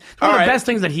badass. It's one of the best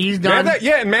things that he's done.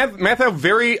 Matthau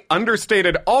very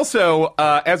understated. Also,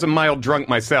 as a mild drunk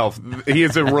myself, he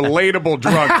is a relatable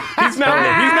drunk. He's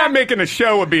not making a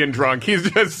show of being drunk. He's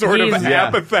just sort of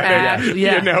apathetic.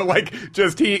 You know, like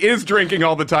just he is drinking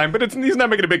all the time, but he's not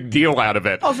making a big deal out of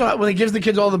it. Also, when he gives the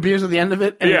kids all the beers at the end of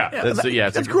it. And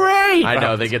It's great. I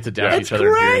know they get to douse It's each other.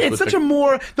 great. It's such a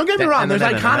more. Don't get me wrong. There's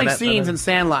and iconic then- scenes in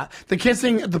Sandlot. The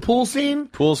kissing, the pool scene.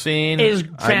 Pool scene is the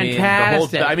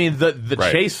fantastic.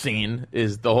 Right. chase scene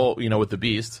is the whole, with the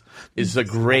Beast is a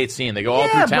great scene. They go all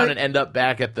Yeah, through town but- and end up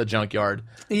back at the junkyard.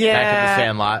 Yeah. Back at the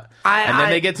Sandlot. And then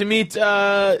they get to meet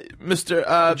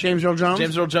Mr. James Earl Jones?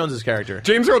 James Earl Jones' character.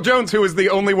 James Earl Jones, who is the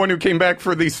only one who came back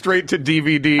for the straight to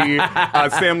DVD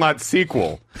Sandlot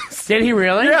sequel. Did he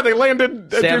really? Yeah, they landed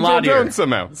James Earl Sandlot here. Jones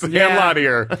somehow. Sandlot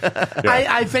here.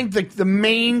 I think the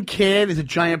main kid is a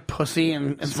giant pussy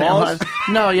and Smalls? Sandlot.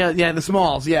 No, the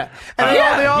Smalls, yeah. And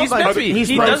they all he's like, meant to be. He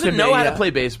supposed doesn't to know be, how yeah. to play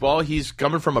baseball. He's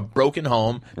coming from a broken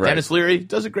home. Right. Dennis Leary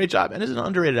does a great job and is an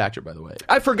underrated actor, by the way.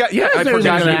 I forgot. Yeah, I there's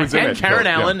forgot an he was in And it. Karen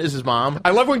Yeah. Allen is his mom.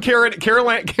 I love when Karen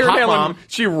Allen, mom.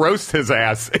 she roasts his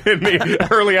ass in the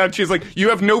early on. She's like, "You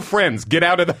have no friends. Get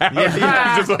out of the house."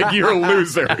 He's just like, "You're a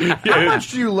loser." How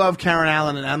much do you love Karen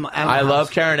Allen and Emma I House?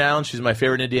 love Karen Allen. She's my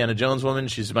favorite Indiana Jones woman.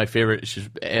 She's my favorite.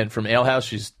 And from Ale House,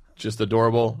 she's just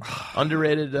adorable,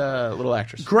 underrated little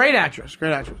actress. Great actress.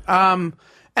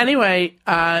 Anyway,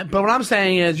 but what I'm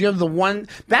saying is you have the one.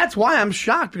 That's why I'm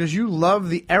shocked, because you love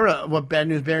the era of what Bad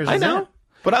News Bears is. I know,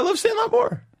 but I love Sandlot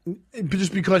more.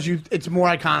 Just because it's more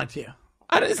iconic to you.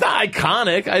 It's not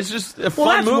iconic. It's just a Well, fun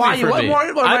that's movie why for me.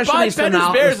 what I buy resonates Bad News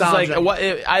Bears. Is like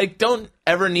nostalgia. I don't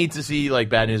ever need to see like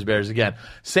Bad News Bears again.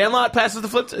 Sandlot passes the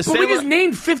flip. But we just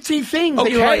named 15 things. that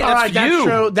you're Okay, like, all right, that's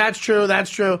you. That's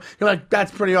true. You're like,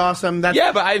 that's pretty awesome. That's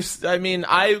Yeah, but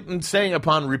I'm saying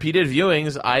upon repeated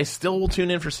viewings, I still will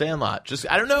tune in for Sandlot.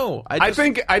 I don't know. I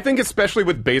think especially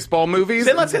with baseball movies,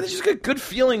 Sandlot's got just a good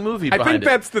feeling movie. I behind think it.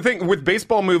 that's the thing with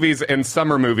baseball movies and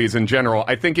summer movies in general.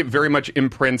 I think it very much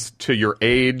imprints to your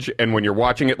age and when you're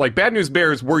watching it. Like Bad News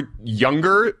Bears, we're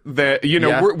younger.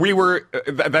 We were.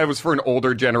 That was for an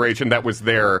older generation. That was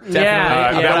their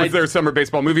that was their summer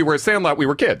baseball movie. Whereas Sandlot, we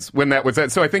were kids when that was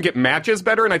that. So I think it matches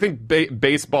better. And I think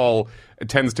baseball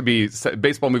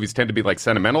movies tend to be like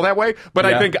sentimental that way. But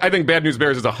I think Bad News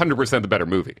Bears is 100% the better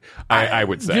movie. I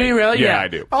would say. Do you really? Yeah, I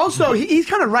do. Also, he's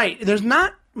kind of right. There's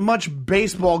not much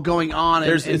baseball going on in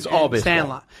all baseball.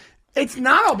 Sandlot. It's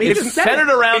not all baseball. It's centered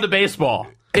around a baseball.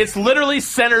 It's literally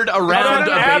centered around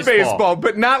a baseball.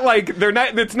 But not like they're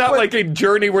not. It's not like a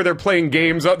journey where they're playing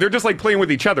games. They're just like playing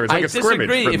with each other. It's like I a scrimmage.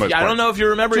 disagree. For the most I part. don't know if you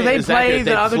remember. Do they play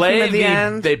the other team at the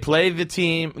end? They play the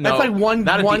team. No, That's like one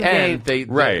not at game. the end. They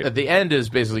Right. at the end is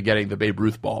basically getting the Babe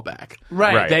Ruth ball back.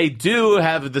 Right. They do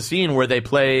have the scene where they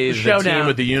play the showdown. team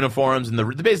with the uniforms and the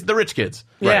rich kids.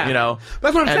 Yeah. You know.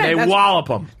 That's what I'm saying. And they wallop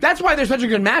them. That's why there's such a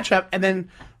good matchup. And then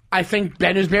I think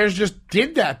Bad News Bears just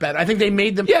did that better. I think they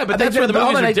made them. Yeah, but that's where the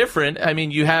movies are like, different. I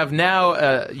mean, you have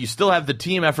now, you still have the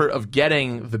team effort of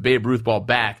getting the Babe Ruth ball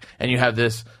back, and you have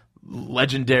this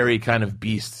legendary kind of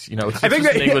beasts. You know, it's just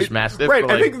an English Mastiff. Right.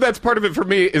 Like, I think that's part of it for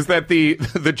me is that the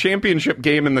championship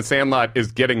game in the Sandlot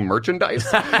is getting merchandise.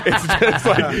 It's just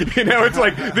like, you know, it's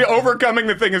like the overcoming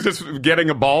the thing is just getting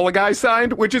a guy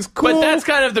signed, which is cool. But that's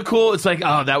kind of the cool. It's like,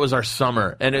 oh, that was our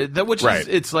summer, and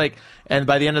it's like, and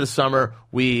by the end of the summer,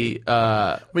 we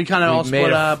kind of all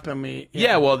split up, and we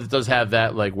well, it does have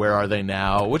that like, where are they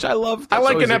now? Which I love. I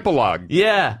like an epilogue.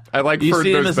 Yeah, I like you for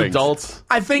see them those as things. adults.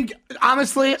 I think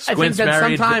honestly, Squint's I think that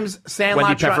married, sometimes Sandlot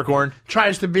Wendy Peppercorn.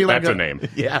 tries to be like That's a name.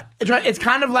 Yeah, It's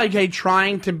kind of like a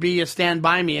trying to be a Stand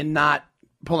By Me and not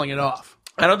pulling it off.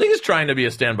 I don't think it's trying to be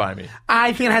a Stand By Me.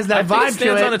 I think it has that I think vibe it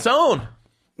stands to it. on its own.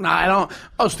 No, I don't.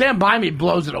 Oh, Stand By Me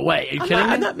blows it away. Are you kidding me?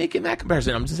 I'm not making that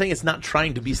comparison. I'm just saying it's not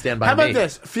trying to be Stand By How Me. about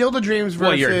this? Field of Dreams versus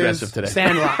Well, you're aggressive today.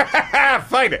 Sandlot.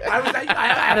 Fight it. I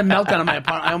had a meltdown in my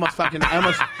apartment. I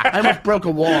almost broke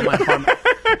a wall in my apartment.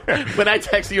 When I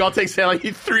text you, I'll take Sandlot.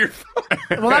 You threw your phone.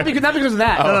 Well, not because of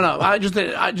that. No. I just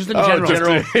in general.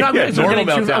 general. I'm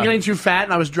getting too fat,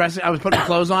 and I was putting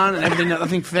clothes on, and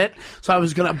nothing fit. So I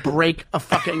was gonna break a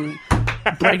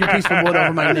piece of wood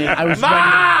over my knee. I was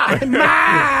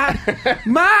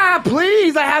Ma,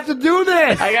 please, I have to do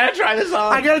this. I gotta try this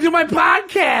on. I gotta do my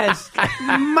podcast.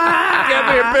 Ma, Get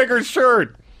me a bigger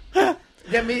shirt.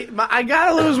 I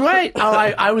gotta lose weight. Oh,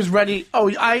 I was ready.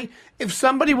 If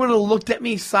somebody would have looked at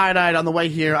me side-eyed on the way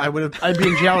here, I'd be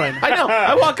in jail right now. I know.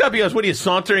 I walk up, he goes, what are you,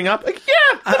 sauntering up? Like,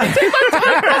 yeah, let me take my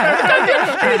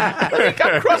time.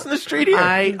 I'm crossing the street here.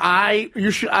 I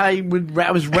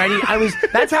was ready.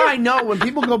 That's how I know when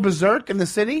people go berserk in the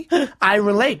city, I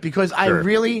relate because I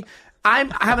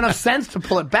have enough sense to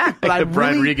pull it back. But like I the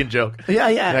Brian really, Regan joke.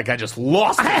 Yeah. That guy just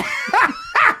lost it.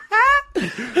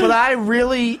 But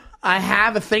I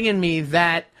have a thing in me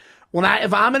that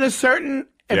if I'm in a certain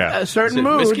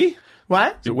mood. Whiskey?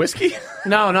 What? Is it whiskey?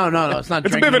 No. It's not.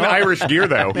 It's a bit of an Irish gear,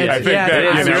 though. I think that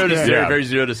it is. Very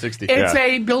 0 to 60. It's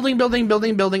a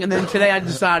building, and then today I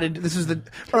decided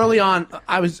early on,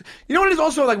 you know what it is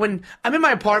also like when I'm in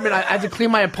my apartment, I have to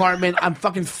clean my apartment, I'm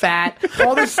fucking fat,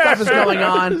 all this stuff is going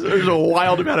on. There's a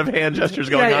wild amount of hand gestures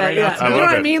going on right now. You know what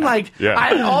I mean? Like,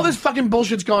 all this fucking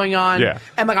bullshit's going on,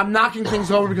 and like I'm knocking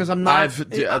things over because I'm not,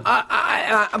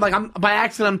 I'm by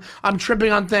accident, I'm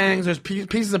tripping on things, there's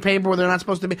pieces of paper where they're not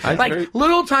supposed to be.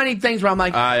 Little tiny things where I'm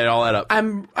like, it all add up.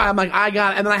 I'm like, I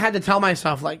got it. And then I had to tell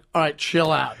myself, like, all right,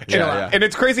 chill out. And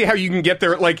it's crazy how you can get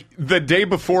there, like, the day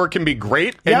before can be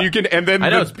great, and you can, and then... I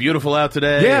know, it's beautiful out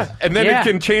today. Yeah, and then it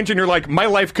can change, and you're like, my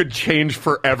life could change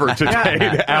forever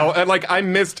today. And like, I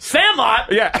missed...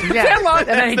 Sandlot! Yeah. Sandlot!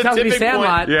 And then he tells me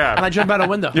Sandlot, and I jump out a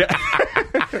window. Yeah.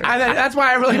 That's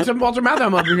why I relate to Walter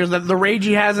Matthau because the rage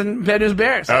he has in Bad News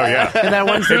Bears. Oh, yeah. In that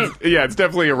one scene. It's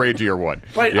definitely a ragier one.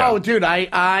 But, dude,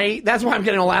 that's why I'm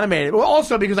getting all animated. Well,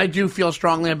 also because I do feel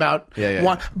strongly about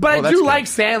one. But I do like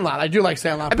Sandlot. I think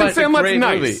Sandlot's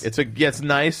nice. Movie. It's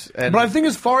nice. And, but I think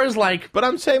as far as like... But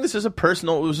I'm saying this is a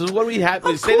personal... This is what we have.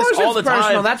 We Of say this course all the it's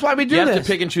personal. time. That's why we do You this. have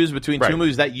to pick and choose between two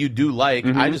movies that you do like.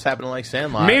 I just happen to like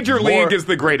Sandlot. Major League is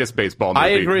the greatest baseball movie. I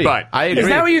agree. But Is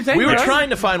that what you think? We were Chris? trying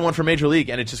to find one for Major League,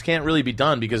 and it just can't really be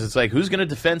done because it's like, who's going to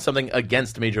defend something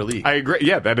against Major League? I agree.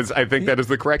 Yeah, I think that is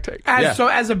the correct take. So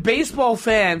as a baseball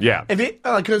fan, if it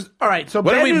because all right, so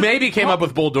what we maybe came up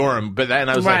with Bull Durham, but then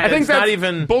I was like, I think it's not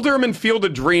even Bull Durham and Field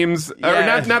of Dreams, or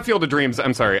not Field of Dreams.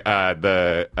 I'm sorry,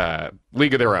 the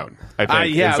League of Their Own. I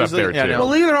think is up there too. Well,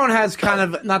 League of Their Own has kind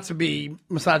of not to be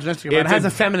misogynistic, but it has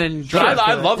a feminine.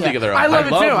 I love League of Their Own. I love it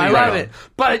too. I love it.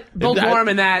 But Bull Durham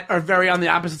and that are very on the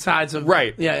opposite sides of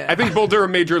right. Yeah. I think Bull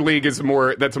Durham Major League is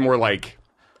more like.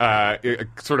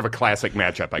 Sort of a classic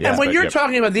matchup, I guess. And when you're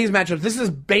talking about these matchups, this is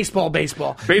baseball,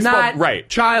 not right?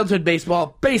 Childhood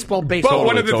baseball. But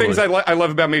one of the things I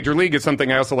love about Major League is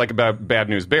something I also like about Bad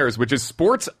News Bears, which is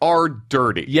sports are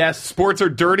dirty. Yes, sports are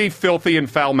dirty, filthy, and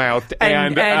foul-mouthed,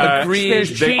 and they are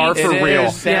for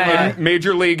real. And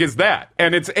Major League is that,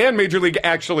 and Major League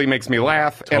actually makes me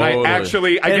laugh, and I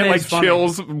get like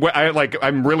chills.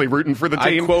 I'm really rooting for the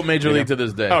team. I quote Major League to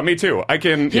this day. Oh, me too.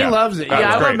 He loves it.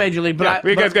 I love Major League, but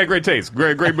you guys got great taste.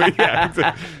 Great. Yeah.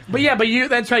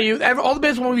 That's how all the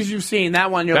baseball movies you've seen.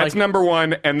 That one, that's number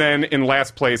one, and then in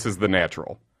last place is The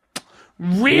Natural.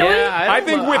 Really? Yeah, I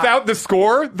think without the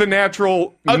score, The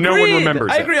Natural, no one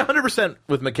remembers. I agree 100%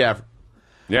 with McCaffrey.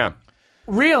 Yeah.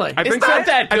 Really? I think not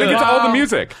so. that I think good. it's all the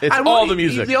music. It's all the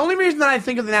music. The only reason that I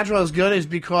think of The Natural as good is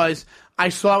because I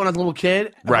saw it when I was a little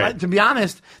kid. Right. To be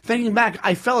honest, thinking back,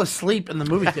 I fell asleep in the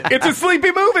movie theater. It's a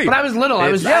sleepy movie. But I was little.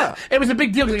 It was yeah. it was a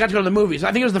big deal because I got to go to the movies.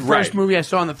 I think it was the first Right. movie I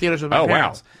saw in the theaters with my Oh, wow.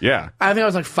 parents. Yeah. I think I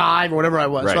was like 5 or whatever I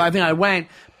was. Right. So I think I went.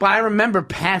 But I remember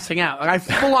passing out. Like I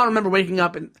full on remember waking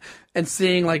up and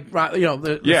seeing like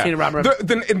the scene of Robert.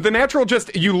 The Natural,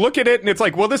 just you look at it and it's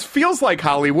like, well, this feels like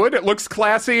Hollywood. It looks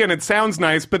classy and it sounds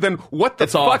nice, but then what the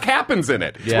fuck happens in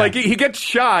it? Yeah. Like he gets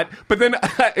shot, but then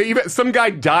even some guy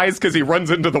dies because he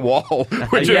runs into the wall,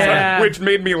 which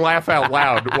made me laugh out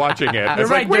loud watching it. You're It's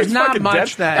right, like, wait, there's he's not fucking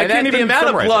much dead? that- I And can't the even amount of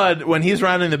summarize it. blood when he's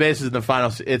rounding the bases in the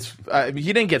finals, it's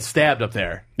he didn't get stabbed up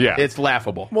there. Yeah. It's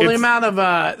laughable. well, the it's- amount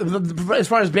of as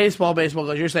far as baseball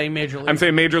goes, you're saying Major League. I'm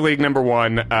saying Major League number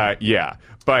 1, yeah.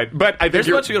 But I think There's a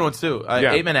you're- bunch of good ones too.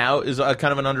 Yeah. 8 Men Out is kind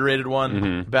of an underrated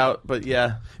one. But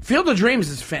yeah, Field of Dreams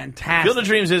is fantastic. Field of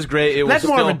Dreams is great. It That's was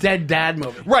more still, of a dead dad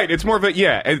movie. Right, it's more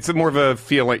of a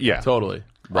feeling, yeah. Totally.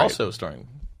 Right. Also starring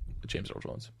James Earl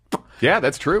Jones. Yeah,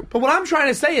 that's true. But what I'm trying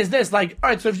to say is this: like, all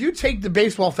right, so if you take the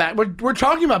baseball fact, we're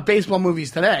talking about baseball movies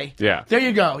today. Yeah. There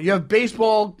you go. You have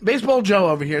baseball Joe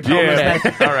over here telling us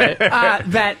that, All right.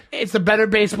 that it's a better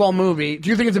baseball movie. Do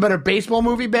you think it's a better baseball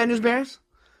movie, Bad News Bears?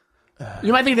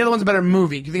 You might think the other one's a better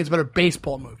movie. Do you think it's a better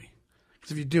baseball movie?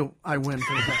 Because if you do, I win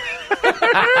for the thing.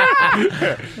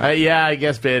 Yeah, I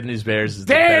guess Bad News Bears is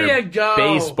the There better you go.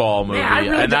 baseball movie. Man, I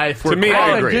really and did- I, To me, Oh, I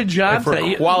a agree. good job if we're today.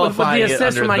 With qualifying the it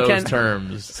assist under from my those Ken.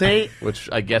 terms, See? which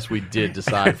I guess we did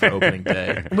decide for opening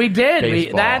day. We did.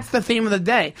 Baseball. That's the theme of the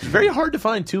day. It's very hard to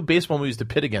find two baseball movies to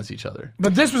pit against each other.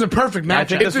 But this was a perfect I matchup.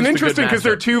 think It's this was the interesting good because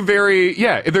they're matchup. two very,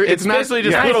 It's not, basically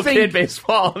just yeah. little I think- kid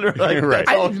baseball. And we're like, Right.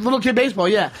 that's all- Little kid baseball,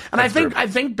 yeah. And That's I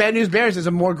think Bad News Bears is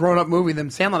a more grown up movie than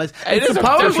Sandlot is. It It's is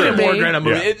supposed definitely to a more be. grown-up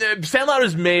movie. Yeah. Sandlot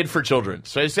is made for children.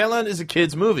 So Sandlot is a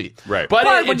kid's movie. Right. But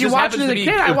But it when you just watch happens it as to a be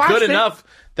kid, I watched good it. enough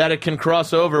that it can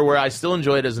cross over where I still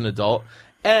enjoy it as an adult.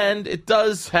 And it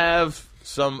does have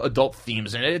some adult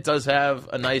themes in it. It does have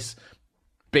a nice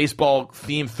baseball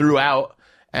theme throughout.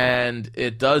 And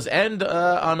it does end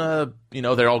on a,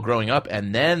 they're all growing up.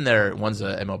 And then one's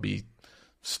a MLB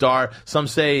star. Some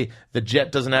say the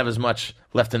Jet doesn't have as much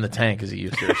left in the tank as he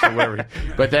used to. So whatever.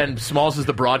 But then Smalls is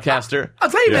the broadcaster. I'll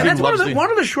tell you, man, Yeah. that's one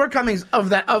of the shortcomings of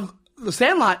the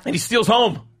Sandlot. And he steals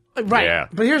home. Right. Yeah.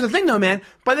 But here's the thing, though, man.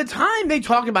 By the time they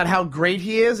talk about how great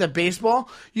he is at baseball,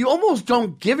 you almost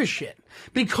don't give a shit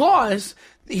because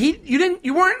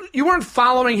you weren't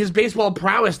following his baseball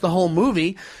prowess the whole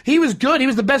movie. He was good. He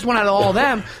was the best one out of all of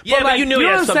them. Yeah, but you knew he know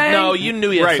had what I'm something. saying? No, you knew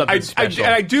he had Right. something I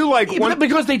special. do like one.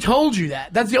 Because they told you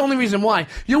that. That's the only reason why.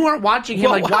 You weren't watching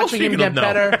him, Well, how watching else him are you get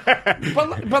gonna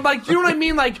better. but like, you know what I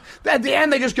mean? Like, at the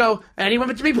end, they just go, and he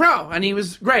went to be pro, and he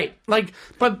was great. Like,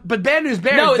 but Bad News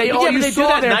Bears, no, they yeah, all but you they do saw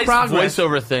that their nice progress.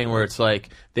 voiceover thing where it's like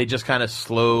they just kind of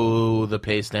slow the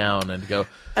pace down and go.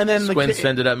 And then the Squint kid-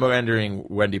 ended up rendering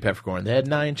Wendy Peppercorn. They had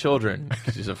 9 children.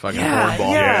 She's a fucking Yeah,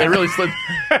 hornball. yeah. They really slid,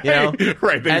 Right,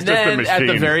 And he's just a then at the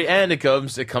machine. very end, it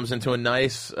comes into a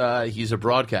nice. He's a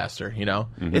broadcaster.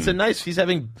 It's a nice. He's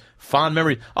having fond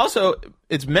memories. Also,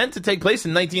 it's meant to take place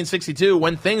in 1962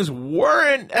 when things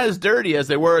weren't as dirty as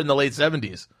they were in the late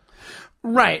 70s.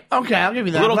 Right. Okay, I'll give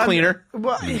you that. A little But cleaner.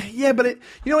 Well, yeah, but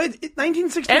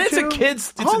 1962. And it's a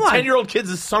kid's. It's Hold a on. 10-year-old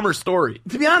kid's summer story.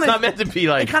 To be honest, it's not meant to be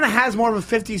like. It kind of has more of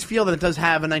a 50s feel than it does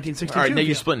have a 1962. All right, now feel.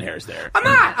 you're splitting hairs there. I'm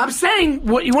not. I'm saying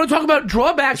what you want to talk about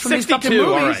drawbacks from these fucking 62,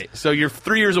 movies. all right. So you're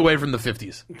 3 years away from the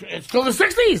 50s. It's still the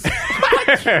 60s.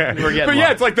 We're getting But yeah,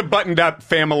 lost. it's like the buttoned-up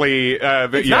family. Not a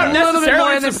little bit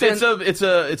more necessarily. innocent. It's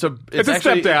a It's a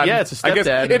stepdad. Yeah, it's a I guess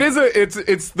stepdad. it is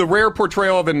it's the rare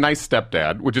portrayal of a nice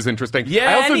stepdad, which is interesting. Yeah,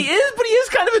 I also, and he is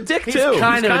kind of a dick He's too.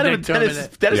 kind He's of a dick to him, Dennis,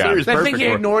 isn't it? Dennis Yeah. Leary's I perfect think he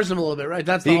for it. ignores him a little bit, right?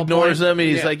 That's the He whole ignores point. him. And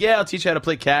he's Yeah. like, "Yeah, I'll teach you how to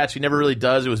play catch." He never really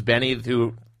does. It was Benny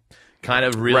who kind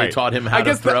of really Right. taught him how I to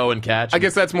guess throw and catch. I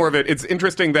guess that's more of it. It's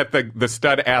interesting that the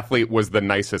stud athlete was the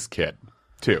nicest kid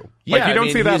too. Yeah, Like you I don't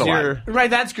mean, see that he's a lot. your- Right,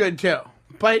 that's good too.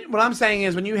 But what I'm saying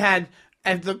is when you had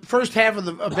at the first half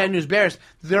of Bad News Bears,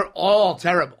 they're all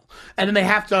terrible. And then they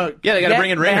have to Yeah, they gotta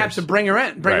bring in They have ringers. to bring her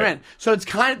in. Right. So it's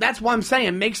kind of that's what I'm saying.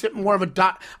 It makes it more of a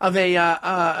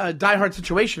diehard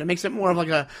situation. It makes it more of like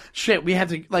a shit. We had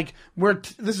to like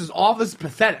this is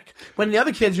pathetic. When the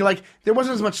other kids, you're like there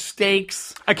wasn't as much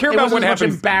stakes. I care There about wasn't what as much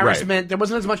happens- embarrassment. There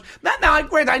wasn't as much. Now,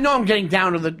 I know I'm getting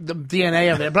down to the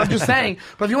DNA of it, but I'm just saying.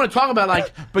 But if you want to talk about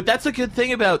like But that's a good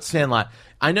thing about Sandlot.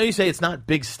 I know you say it's not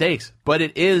big stakes, but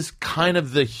it is kind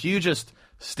of the hugest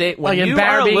stake. When Like you being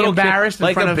are a little embarrassed kid, in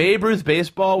like front a of- Babe Ruth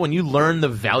baseball, when you learn the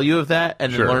value of that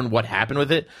and Sure. then learn what happened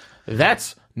with it,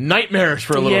 that's nightmares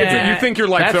for a little Yeah. bit. You think your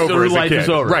life's That's over the as a life kid. is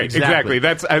over. Right, Exactly.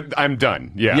 That's I'm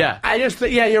done. Yeah. Yeah. I just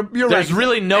you're There's right.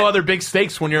 really no other big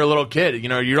stakes when you're a little kid. You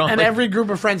know, you don't. And like, every group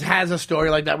of friends has a story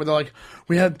like that where they're like,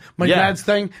 we had my Yeah. dad's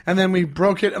thing, and then we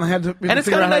broke it, and I had to. and it's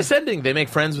got a nice ending. They make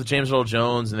friends with James Earl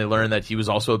Jones, and they learn that he was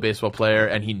also a baseball player,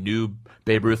 and he knew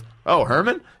Babe Ruth. Oh,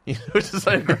 Herman? Which is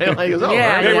like great. Like, oh,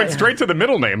 Yeah, Herman. They went straight to the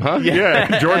middle name, huh?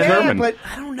 Yeah. George Herman. but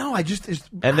I don't know. I just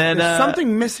And then, there's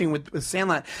something missing with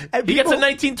Sandlot. He gets a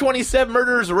 1927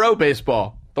 Murderers Row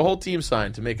baseball. The whole team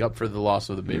signed to make up for the loss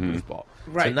of the Babe Ruth ball.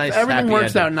 It's Right. a nice, Everything happy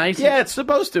works ending. out nice. Yeah, it's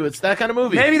supposed to. It's that kind of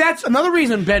movie. Maybe that's another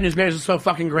reason Bad News Bears is so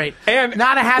fucking great. And-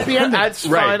 not a happy ending. That's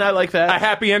Right. fine. I like that. A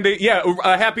happy ending,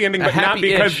 a happy ending, but not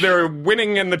happy-ish. because they're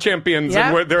winning in the champions Yeah.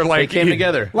 and they're They like came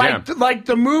together. like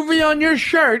the movie on your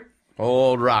shirt.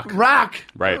 Old Rock. Rock,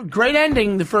 Right. Great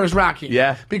ending, the first Rocky.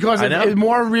 Yeah. because I know. it's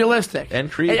more realistic And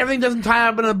Creed. Everything doesn't tie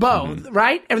up in a bow,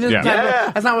 right? Everything doesn't Yeah. tie Yeah.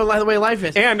 up. That's not the way life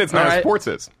is. and it's not All as right. sports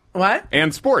is. What?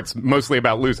 And sports mostly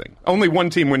about losing. Only one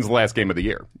team wins the last game of the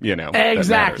year. You know. that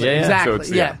Exactly. matters. Exactly. So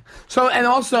it's, yeah. So and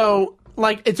also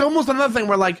like it's almost another thing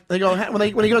where like they go when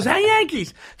he goes, "Hey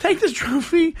Yankees, take this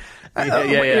trophy." Yeah.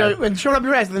 You know, and show up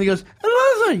your ass. And then he goes,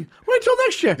 "Another thing, wait till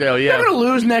next year. Oh, yeah. You're gonna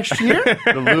lose next year."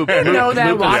 The loop. You know that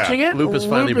Lupus- watching it. Lupus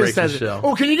finally breaks says his it. shell.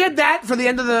 Oh, can you get that for the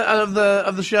end of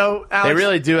the show, Alex? They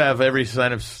really do have every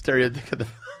sign of stereotype.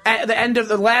 At the end of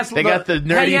the last. They got the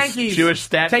nerdy hey, Yankees, Jewish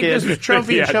stat take kid. this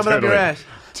trophy Yeah, and shove it up your totally. ass.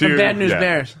 From Bad News yeah.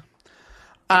 Bears.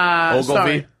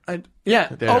 Ogilvy. Sorry. Yeah,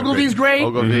 Ogilvy's great.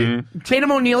 Ogilvy.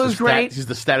 Tatum O'Neal is great. He's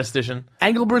the statistician.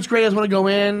 Engelbert's great. Doesn't want to go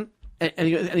in.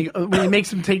 When he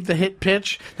makes him take the hit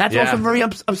pitch, that's Yeah. also very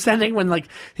upsetting. When like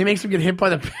he makes him get hit by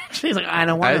the pitch, he's like, I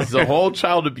don't want It's to. the whole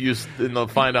child abuse in the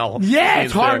final. Yeah,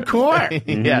 it's scenes there.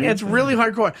 hardcore. Yeah. It's really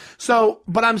hardcore. So,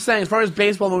 but I'm saying, as far as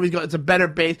baseball movies go, it's a better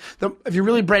base. If you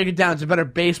really break it down, it's a better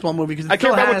baseball movie because I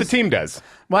care about what the team does.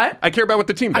 What? I care about what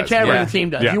the team does. I care about Yeah. what the team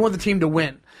does. Yeah. You want the team to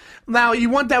win. Now, you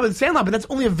want that with Sandlot, but that's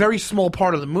only a very small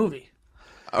part of the movie.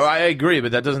 Oh, I agree,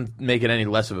 but that doesn't make it any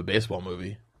less of a baseball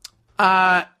movie.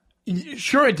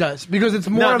 Sure, it does because it's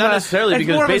more. No, of not a, necessarily, it's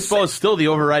because more of a- baseball is still the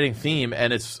overriding theme,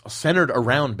 and it's centered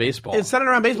around baseball. It's centered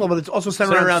around baseball, but it's also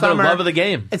centered Centered around around the summer. love of the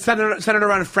game. It's centered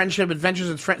around friendship, adventures.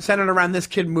 It's centered around this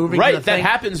kid moving. Right, to the that thing.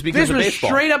 happens because this of was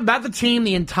baseball. straight up about the team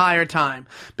the entire time.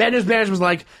 Bad News Bears was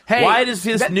like, "Hey, Why does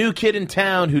this that- new kid in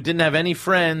town who didn't have any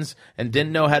friends and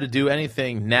didn't know how to do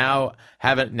anything now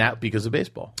have it now because of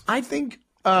baseball?" I think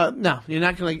no, you're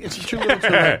not going to. It's too little too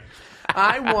late.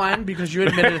 I won because you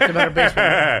admitted it's a better baseball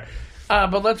movie.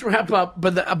 But let's wrap up.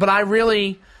 But I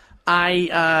really,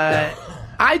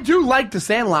 I do like The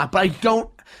Sandlot, but I don't.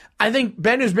 I think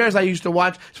Bad News Bears I used to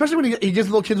watch, especially when he gives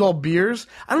little kids all beers.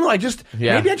 I don't know.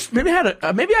 Yeah.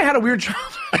 Maybe I had a weird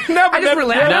childhood. No, but I just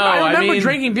really. no, I remember I mean,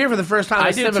 drinking beer for the first time. I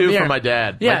with did a too beer. from my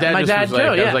dad. Yeah, my dad my just dad was like, too,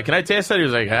 I yeah. was like, "Can I taste that?" He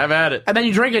was like, "Have at it." And then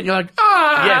you drink it, and you're like,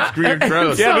 ah, Yeah, it's weird,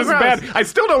 gross. Yeah, so this is gross. bad. I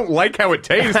still don't like how it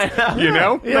tastes. You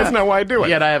know, that's not why I do it.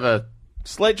 Yet I have a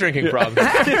slight drinking problem.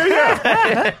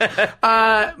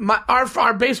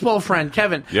 Our baseball friend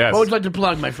Kevin. Yes. What would you like to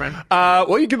plug, my friend?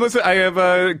 Well, you can listen. I have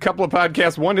a couple of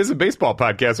podcasts. One is a baseball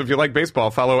podcast. If you like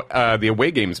baseball, follow the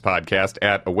Away Games podcast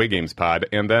at Away Games Pod.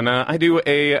 And then I do with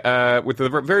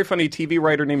a very funny TV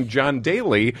writer named John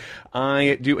Daly.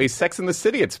 I do a Sex in the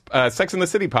City. It's Sex in the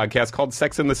City podcast called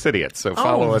Sex in the City. So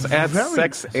follow us at very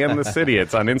Sex and the City.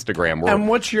 It's on Instagram. We're And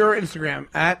what's your Instagram?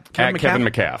 At Kevin Kevin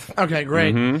McCaff? McCaff. Okay,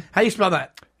 great. How do you spell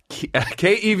that?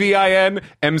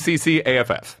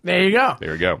 KEVINMCCAFF. There you go.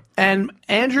 There we go. And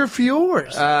Andrew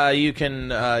Fiors. You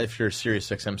can, if you're a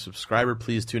SiriusXM subscriber,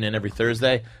 please tune in every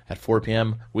Thursday at 4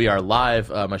 p.m. We are live.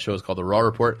 My show is called The Raw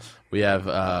Report. We have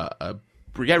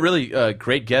we got really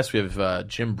great guests. We have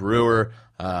Jim Brewer.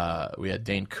 We had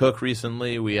Dane Cook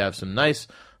recently. We have some nice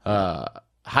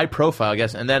high profile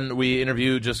guests, and then we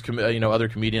interview just other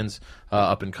comedians,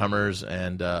 up and comers,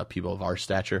 and people of our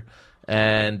stature.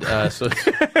 And so,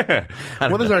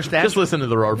 What is our stature? Just listen to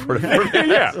The Raw Report.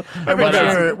 Yeah. And what's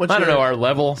I don't your know our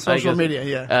level. I social guess. media,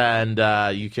 yeah.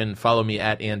 And you can follow me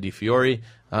at Andy Fiore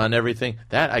on everything.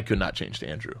 That I could not change to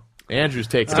Andrew. Andrew's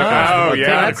taken yeah.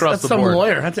 That's across the some board.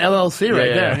 lawyer. That's LLC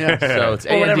right there. Yeah. So it's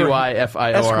Or whatever.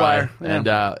 ANDYFIORI, Esquire, yeah. and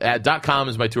at .com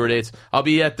is my tour dates. I'll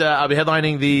be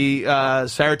headlining the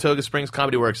Saratoga Springs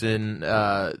Comedy Works in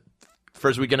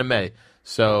first weekend of May.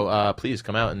 So please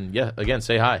come out and again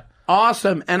say hi.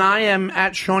 Awesome. And I am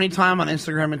at Shawnee Time on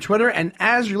Instagram and Twitter. And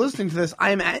as you're listening to this, I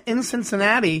am in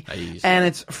Cincinnati. Nice. And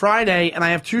it's Friday. And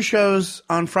I have 2 shows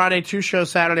on Friday, 2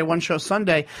 shows Saturday, 1 show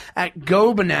Sunday at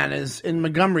Go Bananas in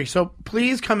Montgomery. So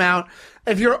please come out.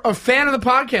 If you're a fan of the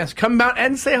podcast, come out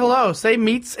and say hello. Say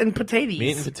meats and potatoes.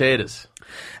 Meat and potatoes.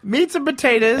 Meats and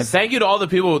potatoes. And thank you to all the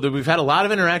people that we've had a lot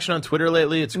of interaction on Twitter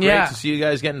lately. It's great Yeah. to see you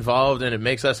guys get involved, and it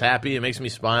makes us happy. It makes me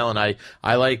smile, and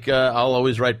I like. I'll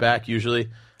always write back usually.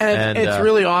 And it's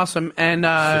really awesome. And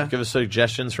give us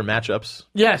suggestions for matchups.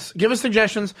 yes, give us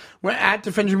suggestions. We're at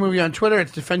Defend Your Movie on Twitter.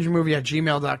 It's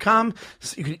defendyourmovie@gmail.com.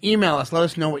 So you can email us. Let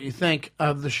us know what you think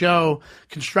of the show.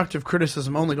 Constructive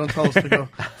criticism only. Don't tell us to go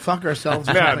fuck ourselves.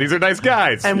 Yeah, these are nice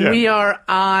guys. And Yeah. we are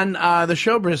on the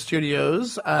Showbiz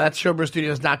Studios. That's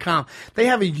showbizstudios.com. They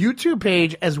have a YouTube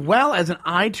page as well as an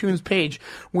iTunes page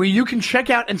where you can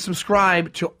check out and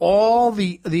subscribe to all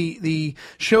the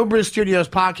Showbiz Studios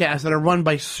podcasts that are run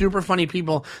by super funny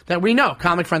people that we know,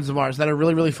 comic friends of ours that are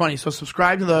really, really funny. So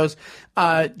subscribe to those.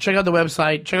 Check out the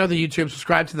website. Check out the YouTube.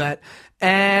 Subscribe to that.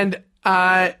 And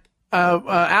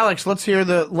Alex, let's hear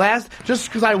the last, just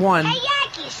because I won. Hey,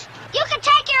 Yankees, you can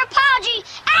take your apology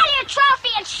out of your trophy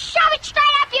and shove it straight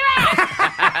up your ass.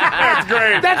 That's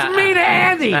great. That's me to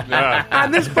Andy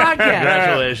on this podcast.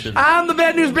 Congratulations. I'm the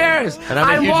Bad News Bears. And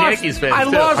I'm a huge lost, Yankees fan, I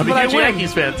too. lost, I'm but a I huge win.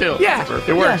 Yankees fan, too. Yeah.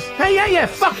 It works. Yeah. Hey, yeah.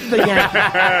 Fuck the Yankees.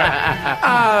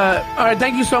 All right.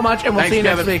 Thank you so much, and we'll Thanks, see you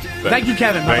Kevin. next week. Thank you,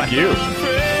 Kevin. Bye-bye. Thank you.